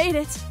 I made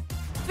it.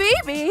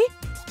 Phoebe?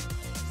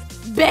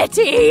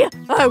 Betty,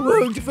 I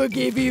won't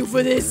forgive you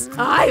for this.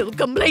 I'll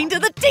complain to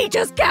the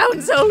teacher's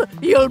council.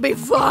 You'll be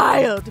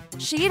fired.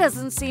 She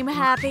doesn't seem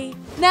happy.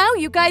 Now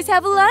you guys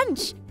have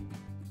lunch.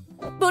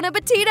 Bon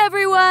appetit,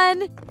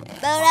 everyone.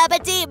 Bon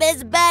appetit,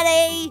 Miss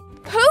Betty.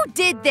 Who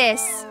did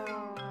this?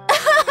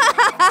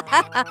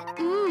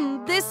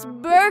 This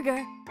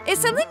burger. Is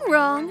something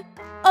wrong?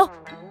 Oh,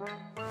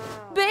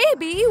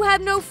 baby, you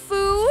have no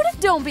food?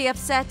 Don't be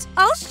upset.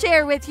 I'll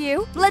share with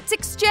you. Let's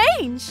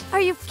exchange.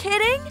 Are you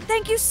kidding?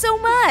 Thank you so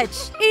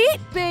much. Eat,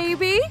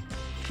 baby.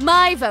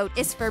 My vote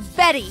is for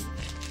Betty.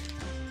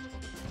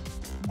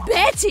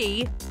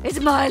 Betty? It's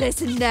my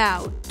lesson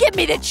now. Give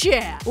me the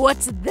chair.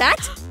 What's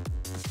that?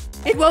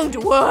 It won't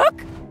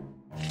work?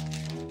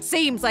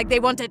 Seems like they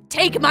want to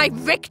take my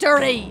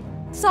victory.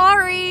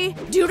 Sorry.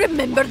 Do you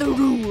remember the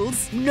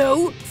rules?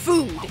 No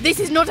food. This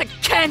is not a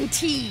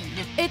canteen.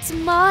 It's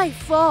my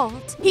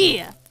fault.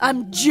 Here,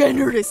 I'm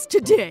generous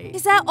today.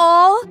 Is that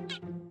all?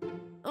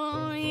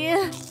 Oh,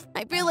 yeah.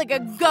 I feel like a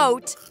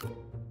goat.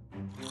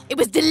 It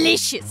was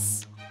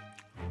delicious.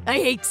 I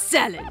hate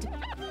salad.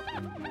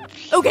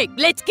 Okay,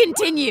 let's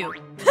continue.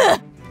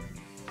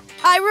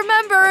 I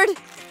remembered.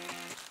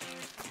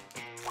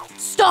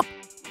 Stop.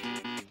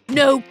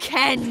 No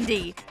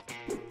candy.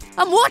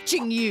 I'm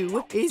watching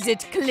you. Is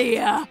it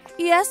clear?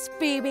 Yes,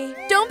 Phoebe.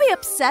 Don't be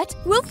upset.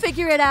 We'll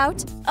figure it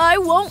out. I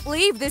won't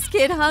leave this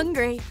kid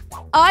hungry.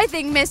 I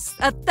think Miss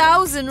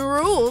 1,000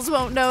 Rules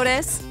won't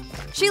notice.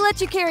 She let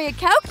you carry a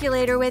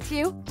calculator with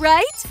you,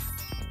 right?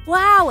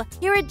 Wow,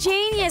 you're a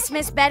genius,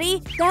 Miss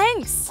Betty.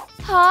 Thanks.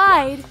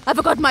 Hide. I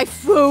forgot my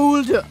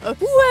folder.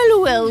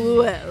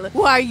 Well.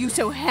 Why are you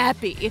so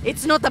happy?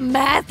 It's not the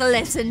math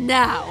lesson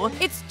now.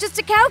 It's just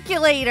a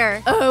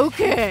calculator.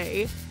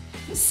 Okay.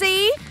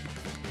 See?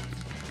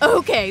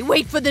 Okay,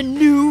 wait for the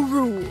new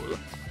rule.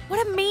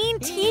 What a mean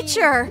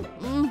teacher.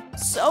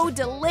 So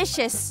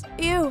delicious.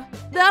 Ew,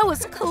 that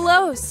was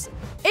close.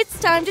 It's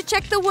time to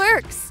check the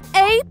works.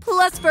 A+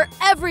 for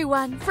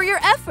everyone for your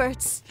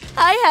efforts.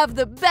 I have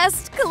the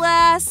best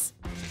class.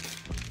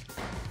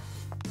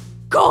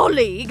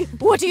 Colleague,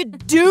 what are you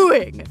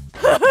doing?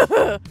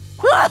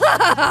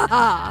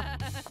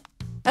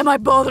 Am I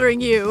bothering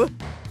you?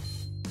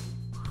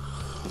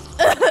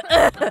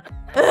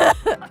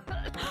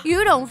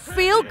 You don't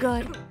feel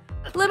good.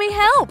 Let me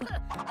help.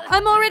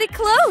 I'm already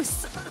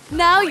close.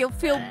 Now you'll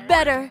feel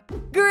better.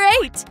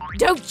 Great.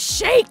 Don't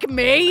shake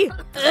me.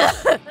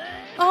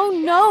 Oh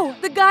no,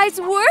 the guy's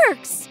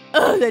works.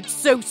 Oh, that's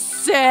so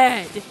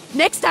sad.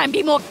 Next time,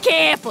 be more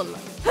careful.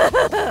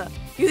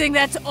 You think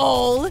that's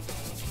all?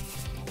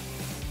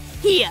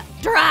 Here,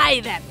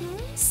 try them.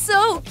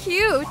 So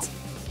cute.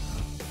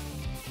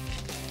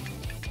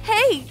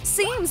 Hey,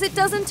 seems it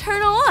doesn't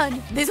turn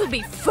on. This'll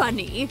be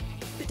funny.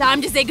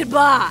 Time to say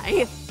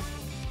goodbye.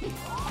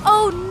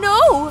 Oh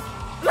no!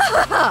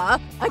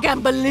 I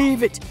can't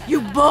believe it.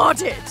 You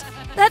bought it.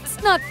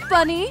 That's not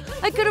funny.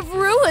 I could have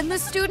ruined the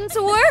students'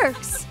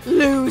 works.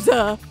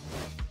 Loser.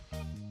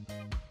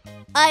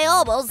 I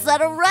almost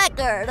set a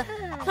record.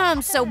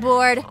 I'm so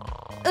bored.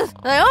 Ugh,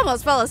 I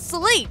almost fell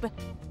asleep.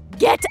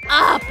 Get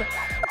up.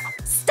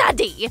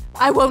 Study.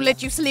 I won't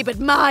let you sleep at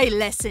my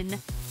lesson.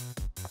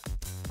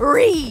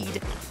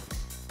 Read.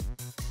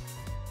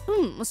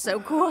 So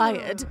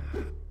quiet.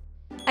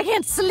 I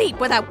can't sleep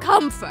without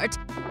comfort.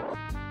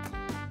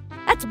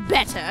 That's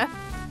better.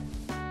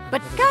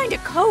 But kinda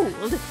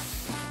cold.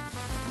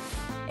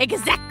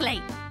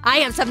 Exactly. I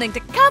have something to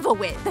cover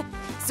with.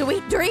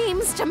 Sweet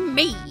dreams to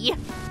me.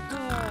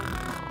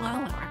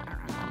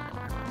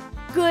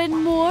 Good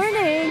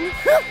morning.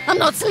 I'm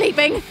not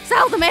sleeping.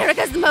 South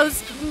America's the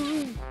most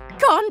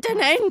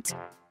continent.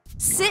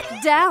 Sit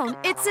down.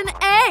 It's an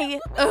A.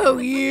 Oh,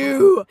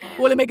 you.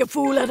 Want to make a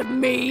fool out of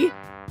me?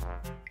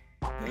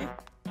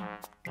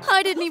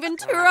 I didn't even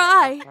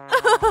try.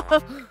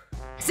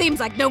 Seems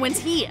like no one's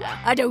here.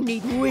 I don't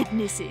need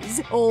witnesses.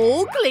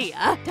 All clear.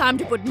 Time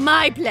to put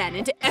my plan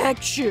into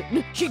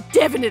action. She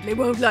definitely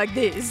won't like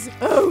this.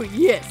 Oh,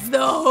 yes,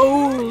 the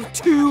whole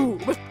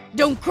tube.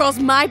 Don't cross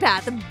my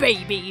path,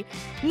 baby.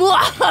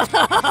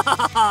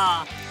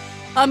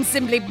 I'm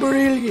simply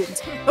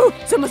brilliant. Oh,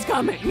 someone's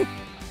coming.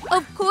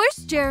 Of course,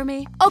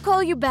 Jeremy. I'll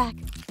call you back.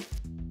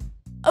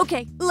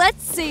 Okay,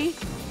 let's see.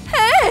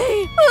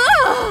 Hey!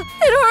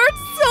 It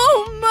hurts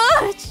so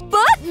much!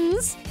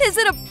 Buttons? Is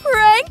it a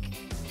prank?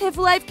 If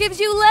life gives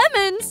you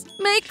lemons,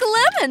 make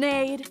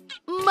lemonade.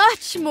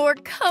 Much more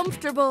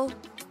comfortable.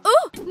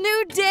 Oh,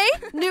 new day,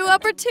 new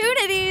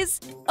opportunities.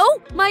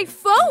 Oh, my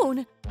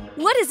phone.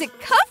 What is it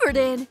covered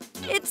in?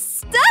 It's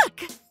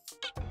stuck.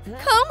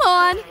 Come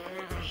on.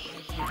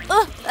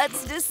 Ugh,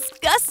 that's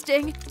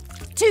disgusting.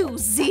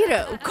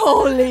 2-0,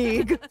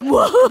 colleague.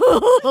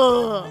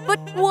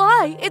 But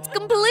why? It's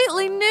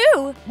completely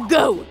new.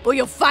 Go, or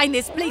you'll find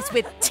this place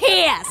with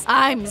tears.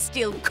 I'm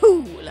still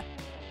cool.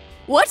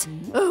 What?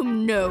 Oh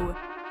no.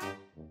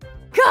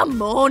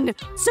 Come on,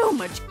 so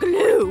much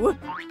glue.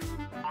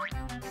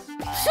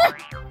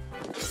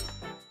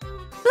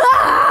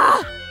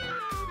 Ah!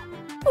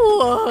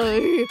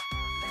 Why?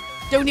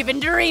 Don't even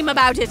dream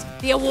about it.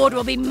 The award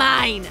will be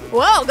mine.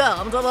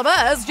 Welcome to the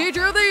Best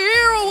Teacher of the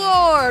Year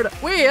Award.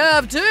 We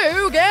have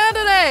 2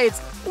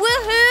 candidates.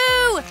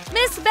 Woohoo!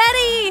 Miss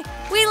Betty,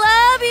 we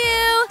love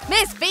you.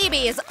 Miss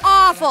Phoebe is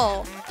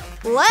awful.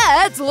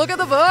 Let's look at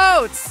the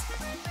votes.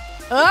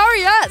 Oh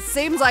yes,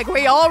 seems like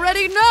we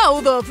already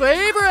know the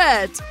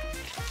favorite.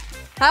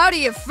 How do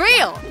you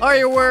feel? Are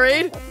you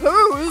worried?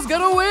 Who's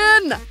gonna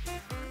win?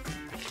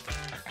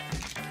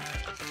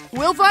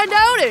 We'll find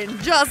out in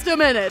just a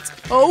minute.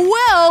 Oh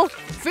well,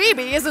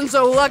 Phoebe isn't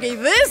so lucky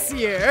this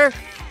year.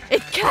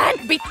 It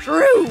can't be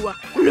true.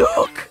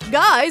 Look,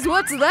 guys,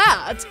 what's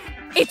that?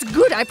 It's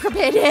good I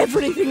prepared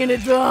everything in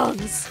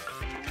advance.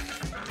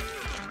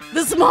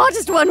 The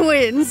smartest one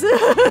wins.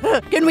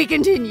 Can we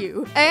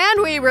continue?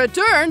 And we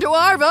return to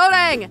our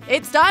voting.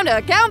 It's time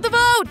to count the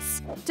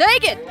votes.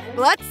 Take it.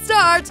 Let's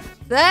start.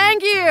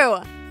 Thank you.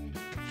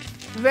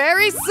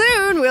 Very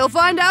soon we'll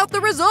find out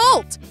the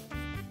result.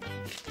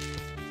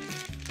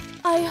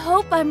 I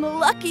hope I'm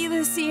lucky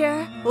this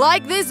year.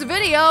 Like this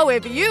video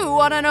if you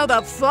want to know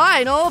the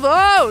final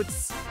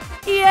votes.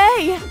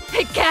 Yay!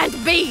 It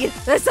can't be!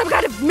 There's some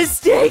kind of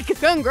mistake!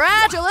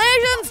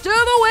 Congratulations to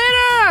the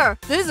winner!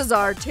 This is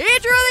our Teacher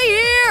of the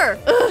Year!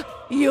 Ugh,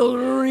 you'll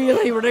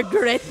really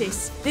regret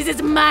this. This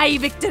is my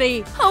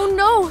victory. Oh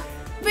no!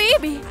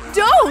 Baby,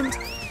 don't!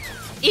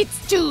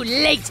 It's too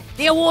late!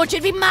 The award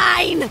should be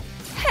mine!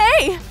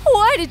 Hey!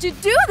 Why did you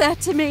do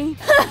that to me?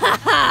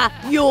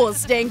 You're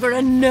staying for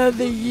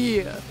another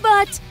year.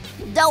 But…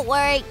 Don't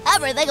worry,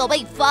 everything'll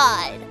be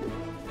fine.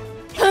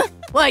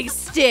 Why are you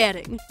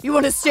staring? You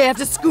want to stay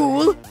after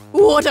school?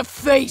 What a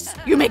face!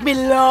 You make me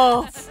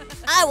laugh!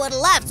 I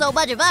wouldn't laugh so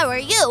much if I were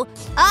you.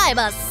 I'm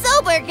a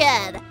super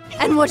kid.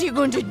 And what are you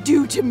going to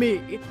do to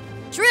me?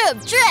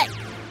 Troop trick.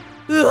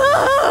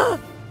 Ah!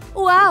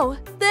 Wow,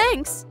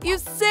 thanks! You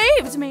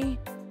saved me!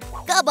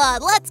 Come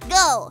on, let's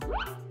go.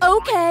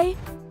 Okay.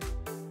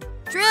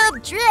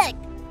 Troop trick.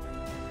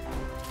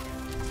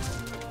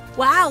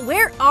 Wow,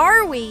 where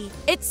are we?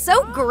 It's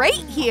so great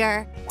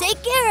here!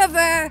 Take care of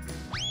her.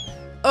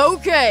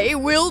 Okay,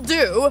 will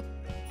do.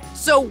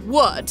 So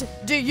what?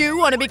 Do you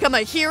want to become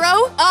a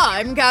hero?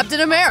 I'm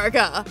Captain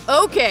America.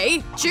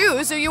 Okay,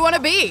 choose who you want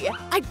to be.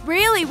 I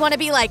really want to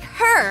be like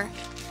her!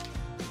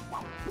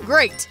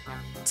 Great.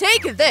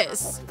 Take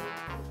this.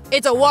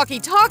 It's a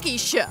walkie-talkie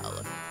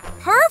shell.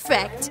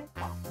 Perfect!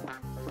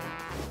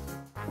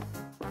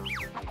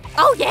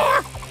 Oh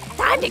yeah,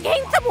 time to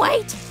gain some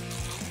weight.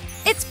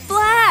 It's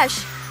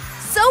Flash!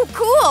 So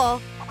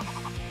cool!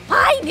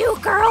 Hi, new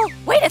girl.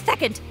 Wait a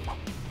second.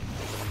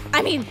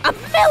 I mean, a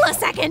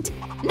millisecond.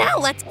 Now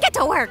let's get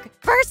to work.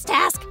 First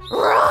task,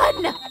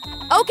 run.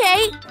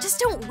 Okay, just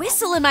don't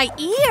whistle in my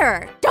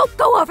ear. Don't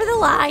go over the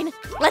line.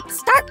 Let's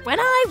start when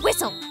I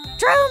whistle.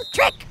 Troop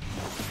trick.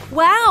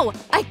 Wow,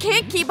 I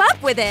can't keep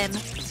up with him.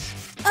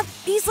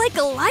 He's like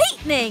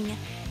lightning.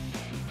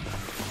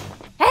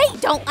 Hey,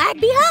 don't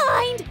lag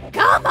behind.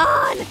 Come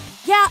on.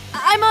 Yeah,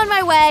 I'm on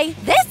my way.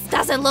 This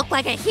doesn't look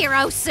like a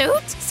hero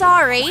suit.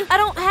 Sorry, I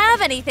don't have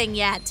anything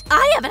yet.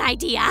 I have an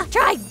idea.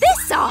 Try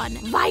this on.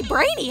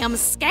 Vibranium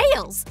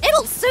scales.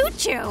 It'll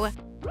suit you.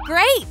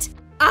 Great!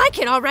 I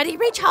can already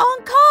reach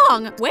Hong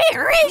Kong.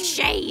 Where is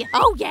she?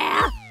 Oh,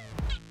 yeah.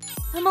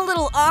 I'm a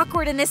little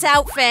awkward in this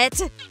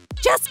outfit.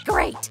 Just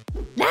great.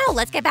 Now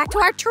let's get back to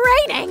our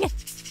training.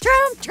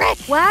 Troop trick.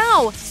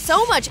 Wow,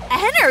 so much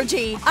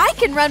energy. I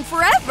can run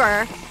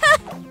forever.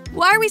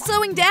 Why are we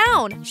slowing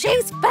down?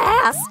 She's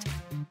fast.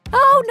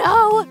 Oh,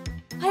 no.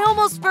 I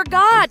almost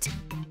forgot.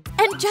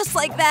 And just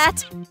like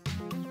that.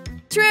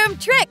 Troop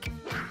trick.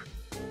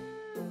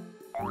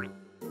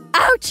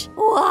 Ouch.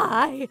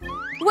 Why?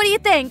 What do you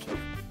think?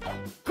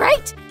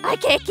 Great. I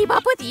can't keep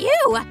up with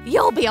you.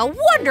 You'll be a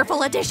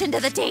wonderful addition to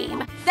the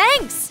team.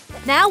 Thanks.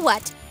 Now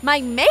what?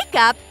 My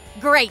makeup?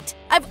 Great.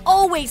 I've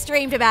always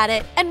dreamed about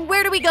it. And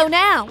where do we go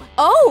now?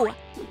 Oh,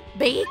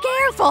 be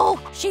careful.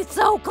 She's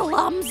so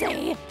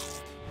clumsy.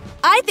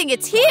 I think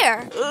it's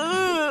here.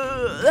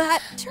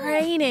 That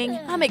training.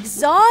 I'm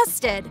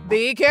exhausted.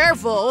 Be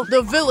careful.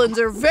 The villains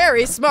are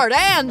very smart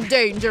and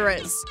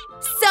dangerous.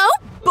 So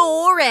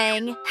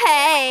boring.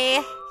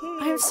 Hey,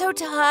 I'm so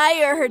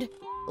tired.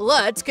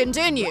 Let's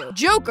continue.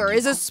 Joker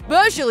is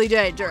especially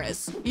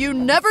dangerous. You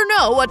never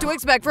know what to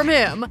expect from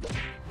him.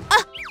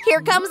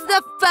 Here comes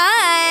the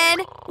fun.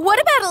 What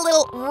about a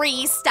little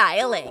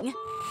restyling?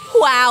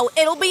 Wow,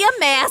 it'll be a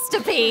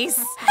masterpiece.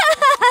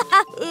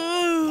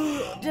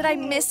 Did I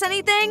miss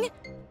anything?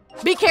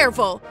 Be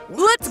careful.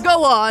 Let's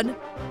go on.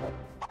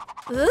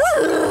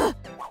 Ugh.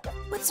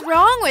 What's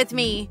wrong with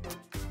me?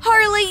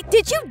 Harley,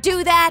 did you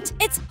do that?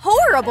 It's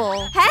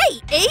horrible.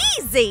 Hey,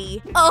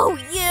 easy. Oh,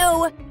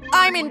 you.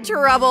 I'm in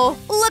trouble.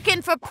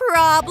 Looking for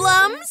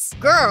problems?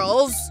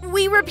 Girls,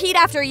 We repeat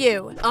after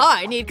you.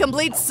 I need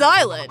complete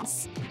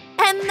silence.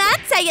 And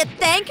that's how you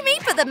thank me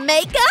for the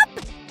makeup?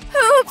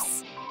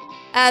 Oops.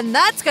 And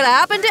that's gonna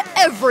happen to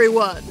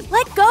everyone.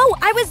 Let go.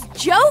 I was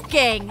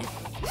joking.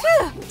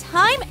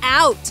 Time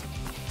out.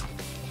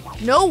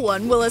 No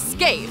one will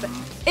escape.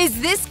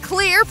 Is this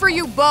clear for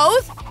you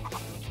both?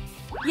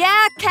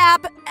 Yeah,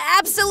 Cap.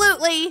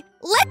 Absolutely.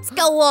 Let's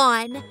go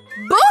on.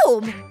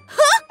 Boom.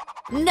 Huh?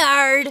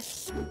 Nerd.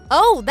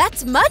 Oh,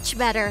 that's much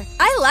better.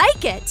 I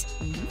like it.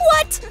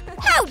 What?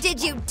 How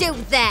did you do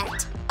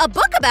that? A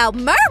book about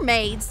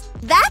mermaids?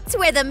 That's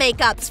where the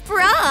makeup's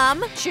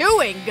from.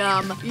 Chewing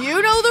gum.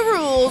 You know the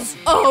rules.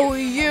 Oh,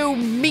 you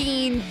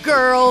mean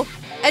girl.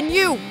 And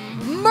you,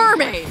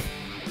 mermaid.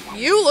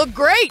 You look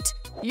great.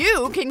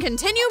 You can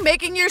continue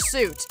making your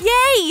suit.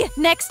 Yay!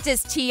 Next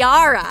is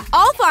Tiara.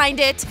 I'll find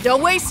it.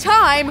 Don't waste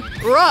time.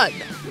 Run.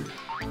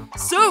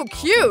 So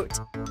cute.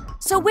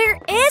 So where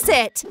is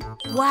it?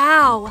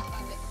 Wow.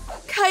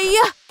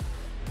 Kaya.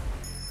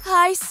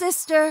 Hi,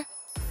 sister.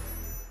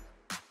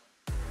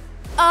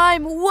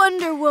 I'm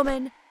Wonder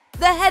Woman,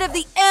 the head of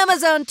the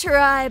Amazon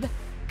tribe.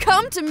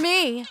 Come to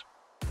me.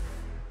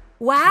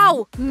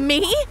 Wow,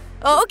 me?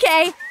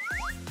 Okay.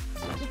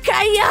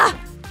 Kaya!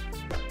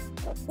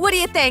 What do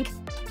you think?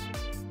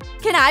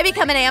 Can I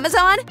become an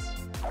Amazon?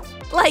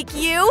 Like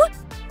you?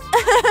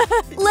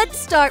 Let's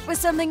start with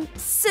something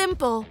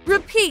simple.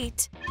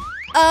 Repeat.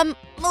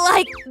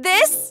 Like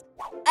this?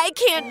 I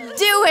can't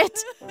do it.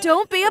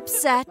 Don't be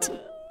upset.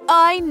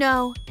 I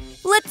know.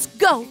 Let's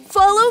go.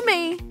 Follow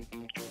me.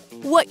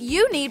 What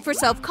you need for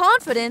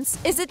self-confidence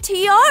is a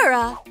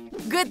tiara.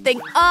 Good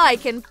thing I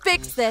can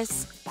fix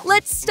this.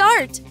 Let's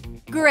start.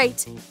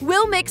 Great.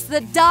 We'll mix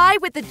the dye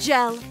with the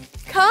gel.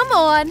 Come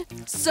on.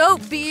 So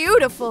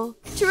beautiful.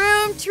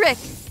 Troom trick.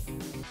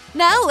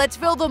 Now let's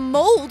fill the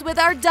mold with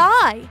our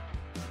dye.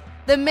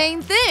 The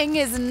main thing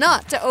is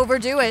not to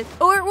overdo it,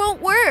 or it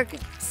won't work.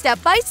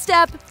 Step by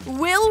step,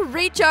 we'll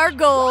reach our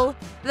goal.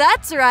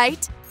 That's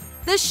right.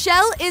 The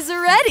shell is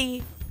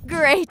ready.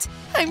 Great.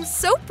 I'm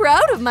so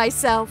proud of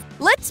myself.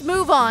 Let's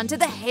move on to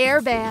the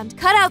hairband.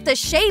 Cut out the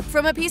shape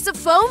from a piece of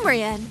foam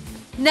ribbon.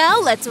 Now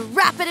let's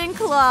wrap it in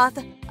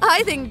cloth.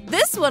 I think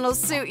this one will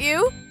suit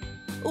you.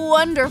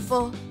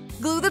 Wonderful.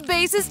 Glue the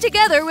bases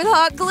together with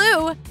hot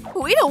glue.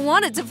 We don't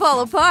want it to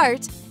fall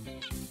apart.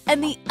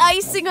 And the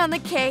icing on the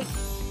cake.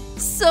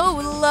 So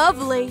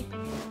lovely.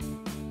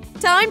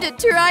 Time to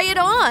try it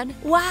on.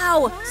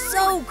 Wow,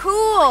 so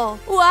cool.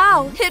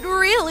 Wow, it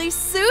really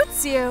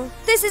suits you.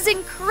 This is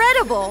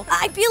incredible.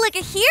 I feel like a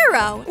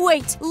hero.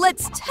 Wait,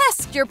 let's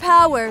test your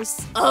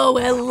powers. Oh,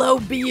 hello,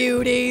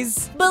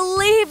 beauties.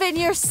 Believe in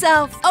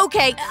yourself.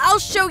 Okay, I'll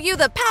show you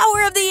the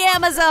power of the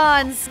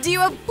Amazons. Do you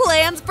have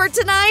plans for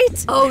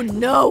tonight? Oh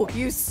no,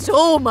 you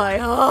stole my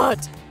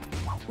heart.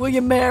 Will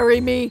you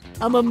marry me?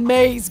 I'm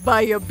amazed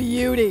by your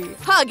beauty.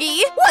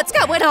 Huggy, what's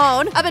going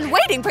on? I've been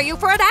waiting for you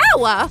for an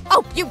hour.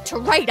 Oh, you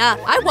traitor.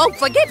 I won't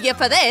forgive you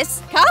for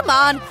this. Come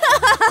on.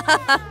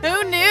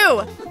 Who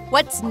knew?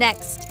 What's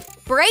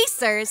next?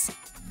 Bracers.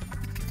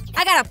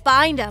 I gotta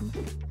find them.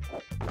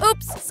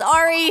 Oops,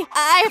 sorry.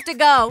 I have to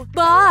go.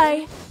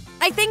 Bye.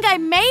 I think I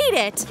made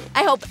it.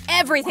 I hope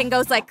everything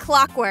goes like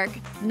clockwork.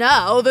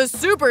 Now the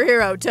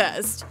superhero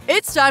test.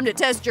 It's time to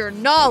test your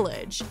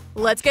knowledge.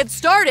 Let's get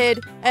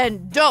started,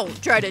 and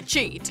don't try to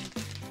cheat.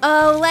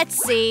 Oh,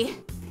 let's see.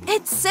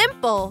 It's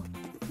simple.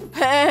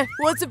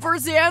 What's the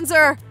first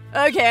answer?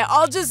 Okay,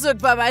 I'll just look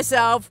by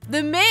myself.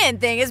 The main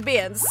thing is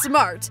being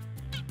smart.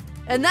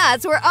 And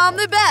that's where I'm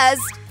the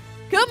best.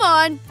 Come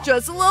on,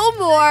 just a little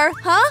more.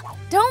 Huh?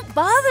 Don't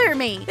bother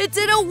me. It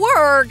didn't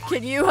work.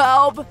 Can you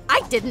help?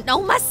 I didn't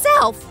know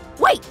myself.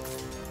 Wait.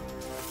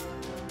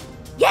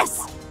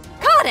 Yes,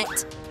 caught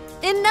it.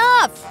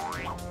 Enough.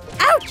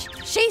 Ouch,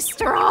 she's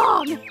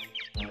strong.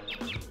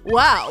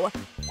 Wow.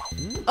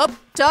 Up,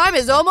 time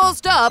is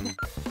almost up.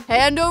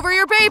 Hand over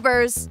your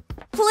papers.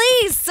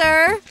 Please,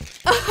 sir.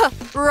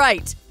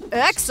 Right.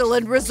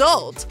 Excellent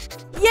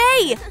result.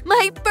 Yay,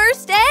 my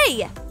first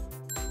A.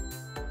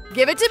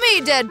 Give it to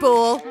me,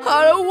 Deadpool.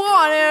 I don't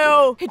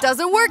want to. It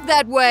doesn't work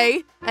that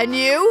way. And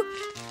you?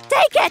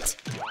 Take it.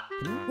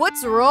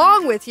 What's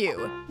wrong with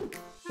you?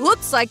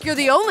 Looks like you're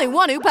the only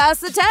one who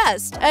passed the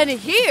test. And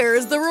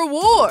here's the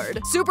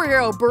reward.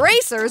 Superhero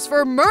bracers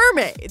for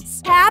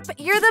mermaids. Cap,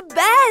 you're the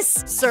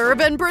best.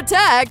 Serve and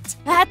protect.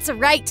 That's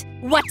right.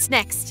 What's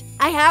next?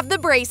 I have the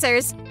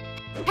bracers.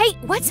 Hey,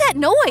 what's that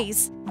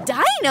noise?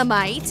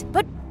 Dynamite?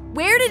 But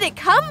where did it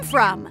come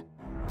from?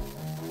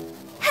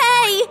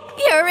 Hey,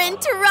 you're in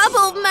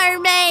trouble,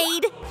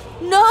 mermaid.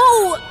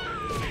 No!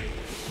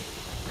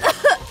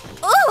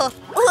 Ugh,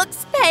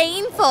 looks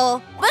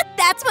painful, but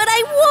that's what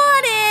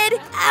I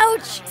wanted.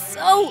 Ouch,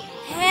 so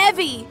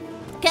heavy.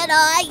 Can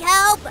I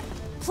help?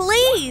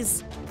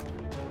 Please!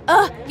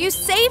 You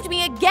saved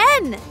me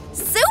again!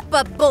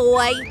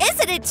 Superboy,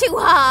 isn't it too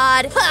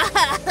hard?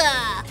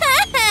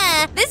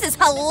 This is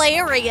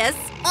hilarious!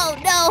 Oh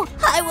no,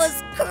 I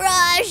was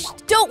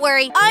crushed. Don't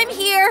worry, I'm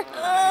here!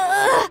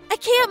 I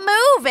can't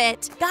move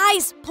it!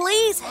 Guys,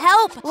 please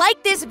help!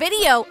 Like this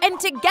video, and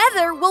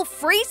together we'll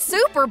free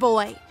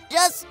Superboy!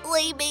 Just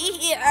leave me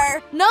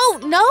here. No!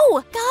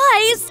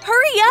 Guys,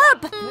 hurry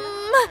up!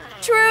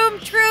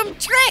 Troom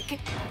trick!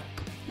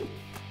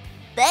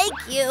 Thank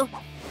you.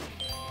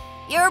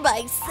 You're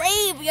my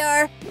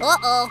savior.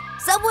 Uh-oh,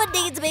 someone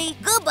needs me.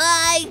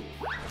 Goodbye.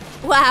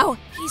 Wow,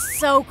 he's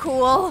so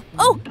cool.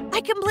 Oh,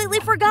 I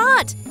completely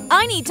forgot.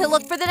 I need to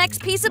look for the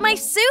next piece of my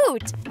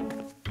suit.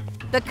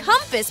 The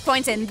compass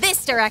points in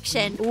this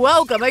direction.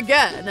 Welcome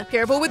again.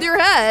 Careful with your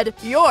head.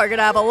 You're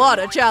gonna have a lot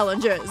of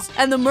challenges.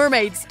 And the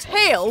mermaid's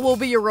tail will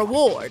be your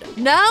reward.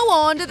 Now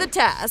on to the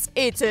task.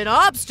 It's an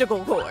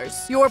obstacle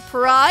course. Your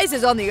prize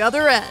is on the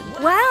other end.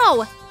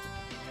 Wow.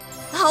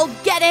 I'll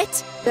get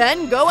it.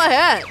 Then go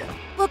ahead.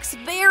 Looks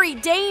very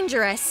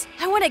dangerous.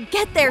 I want to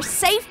get there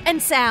safe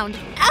and sound.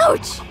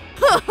 Ouch!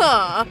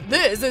 Haha,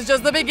 this is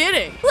just the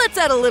beginning. Let's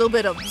add a little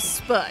bit of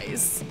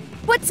spice.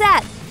 What's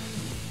that?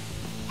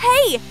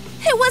 Hey,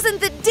 it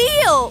wasn't the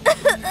deal.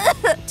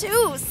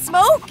 Too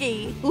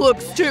smoky.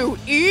 Looks too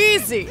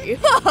easy.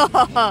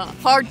 Ha!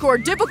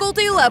 Hardcore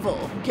difficulty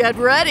level. Get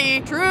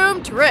ready.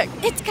 Troom trick.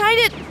 It's kind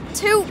of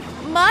too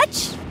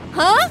much.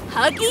 Huh?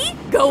 Huggy?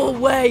 Go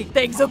away.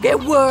 Things will get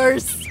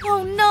worse.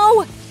 Oh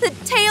no! The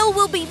tail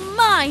will be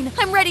mine!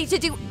 I'm ready to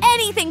do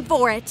anything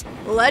for it!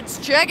 Let's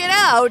check it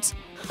out.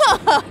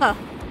 Ha!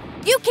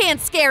 You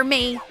can't scare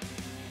me!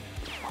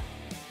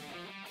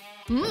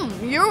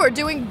 You're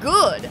doing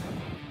good.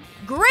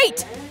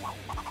 Great!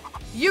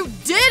 You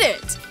did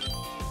it!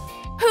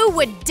 Who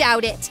would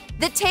doubt it?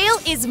 The tail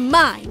is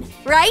mine,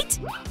 right?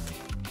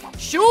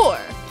 Sure.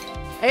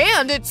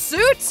 And it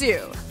suits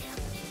you.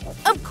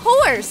 Of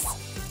course!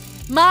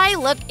 My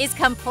look is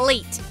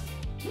complete.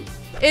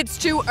 It's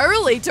too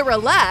early to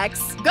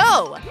relax.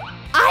 Go!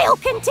 I'll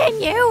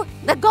continue.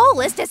 The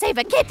goal is to save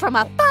a kid from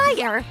a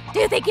fire. Do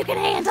you think you can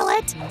handle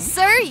it?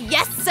 Sir,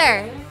 yes,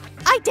 sir.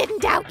 I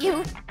didn't doubt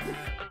you.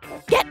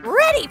 Get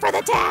ready for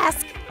the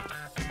task.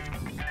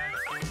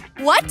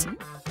 What?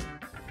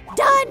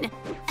 Done.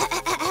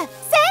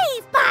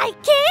 Save my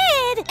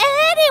kid.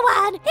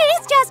 Anyone.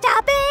 He's just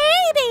a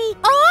baby.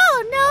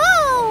 Oh,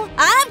 no.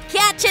 I'm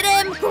catching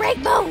him. Great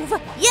move.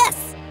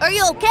 Yes. Are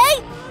you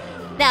okay?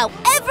 Now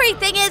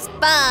everything is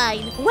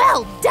fine.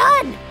 Well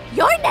done.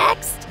 You're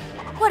next.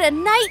 What a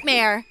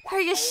nightmare.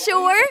 Are you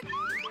sure?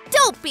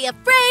 Don't be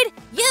afraid.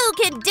 You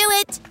can do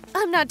it.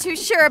 I'm not too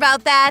sure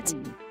about that.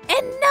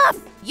 Enough.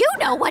 You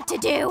know what to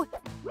do.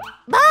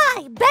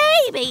 My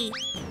baby.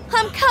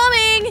 I'm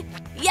coming.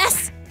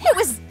 Yes, it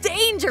was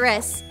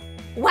dangerous.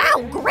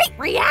 Wow, great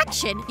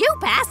reaction. You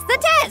passed the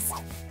test.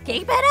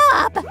 Keep it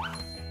up.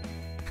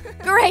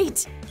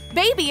 Great.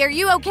 Baby, are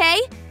you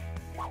okay?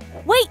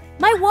 Wait,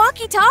 my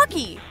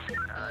walkie-talkie.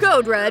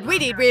 Code Red, we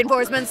need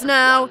reinforcements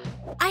now.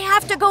 I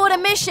have to go on a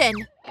mission.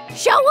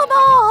 Show 'em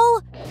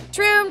all.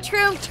 Troom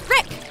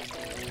trick.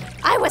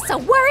 I was so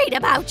worried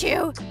about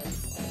you.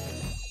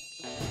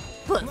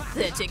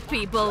 Pathetic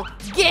people.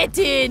 Get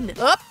in.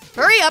 Up,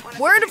 hurry up.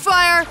 We're under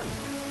fire.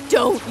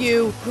 Don't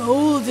you.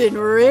 Golden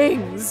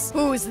rings.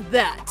 Who's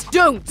that?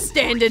 Don't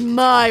stand in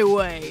my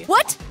way.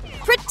 What?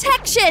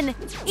 Protection.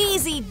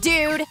 Easy,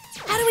 dude.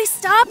 How do we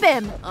stop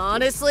him?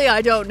 Honestly,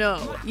 I don't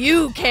know.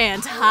 You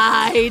can't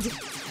hide.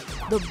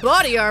 The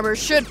body armor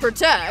should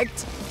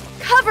protect.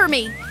 Cover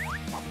me.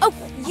 Oh,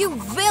 you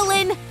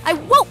villain. I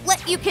won't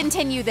let you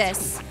continue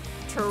this.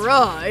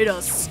 Try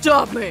to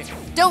stop me.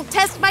 Don't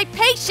test my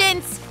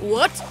patience.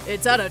 What?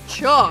 It's at a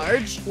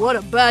charge? What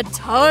a bad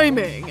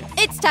timing.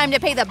 It's time to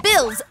pay the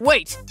bills.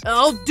 Wait,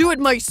 I'll do it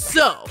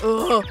myself.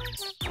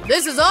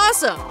 This is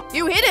awesome.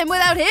 You hit him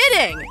without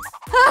hitting.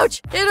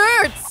 Ouch, it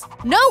hurts.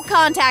 No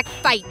contact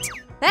fight.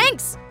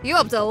 Thanks, you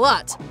helped a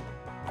lot.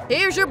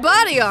 Here's your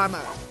body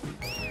armor.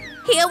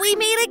 Here we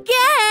meet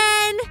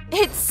again.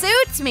 It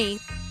suits me.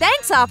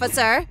 Thanks,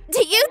 officer.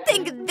 Do you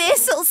think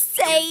this'll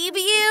save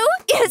you?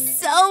 You're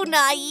so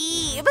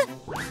naive.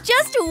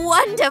 Just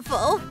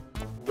wonderful.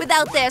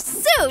 Without their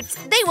suits,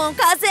 they won't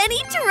cause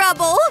any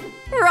trouble,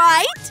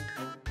 right?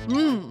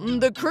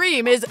 The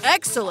cream is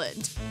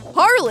excellent.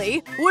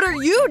 Harley, what are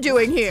you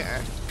doing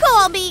here?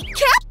 Call me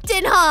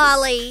Captain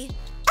Harley.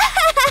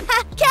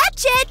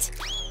 Catch it.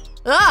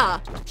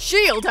 Ah,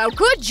 Shield, how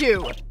could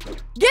you?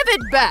 Give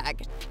it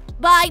back.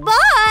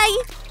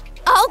 Bye-bye.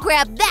 I'll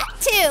grab that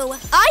too.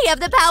 I have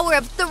the power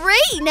of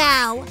 3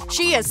 now.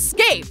 She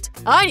escaped.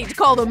 I need to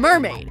call the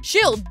mermaid.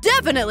 She'll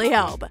definitely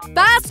help.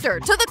 Faster,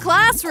 to the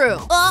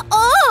classroom.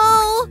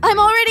 Uh-oh. I'm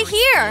already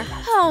here.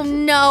 Oh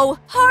no,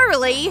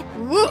 Harley.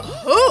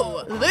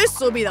 Woohoo!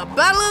 This'll be the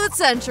battle of the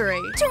century.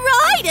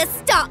 Try to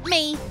stop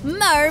me,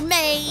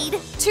 mermaid.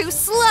 Too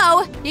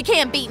slow. You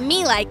can't beat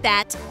me like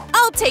that.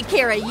 I'll take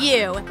care of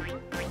you.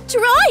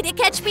 Try to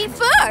catch me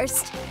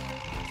first.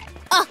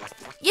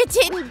 You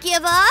didn't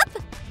give up?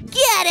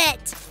 Get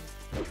it!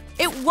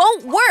 It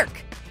won't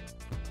work!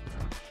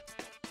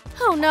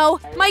 Oh no,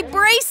 my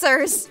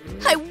bracers!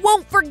 I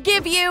won't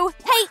forgive you!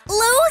 Hey,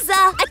 loser!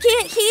 I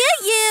can't hear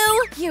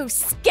you! You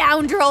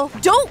scoundrel!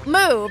 Don't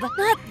move!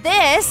 Not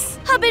this!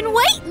 I've been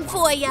waiting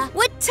for you!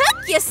 What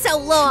took you so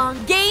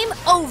long? Game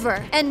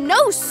over, and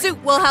no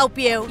suit will help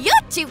you!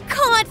 You're too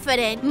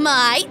confident!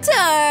 My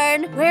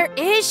turn! Where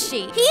is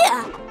she?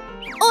 Here!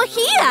 Or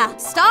here!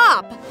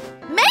 Stop!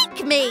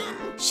 Make me!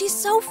 She's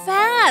so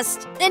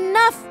fast!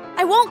 Enough!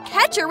 I won't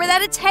catch her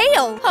without a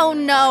tail! Oh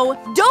no!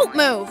 Don't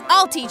move!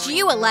 I'll teach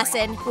you a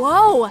lesson!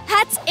 Whoa!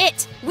 That's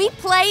it! We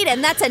played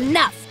and that's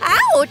enough!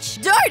 Ouch!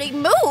 Dirty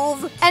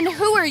move! And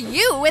who are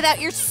you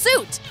without your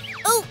suit?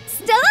 Oh,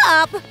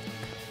 stop!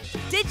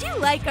 Did you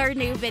like our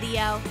new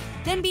video?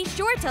 Then be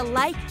sure to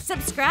like,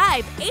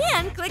 subscribe,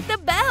 and click the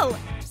bell!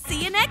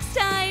 See you next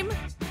time!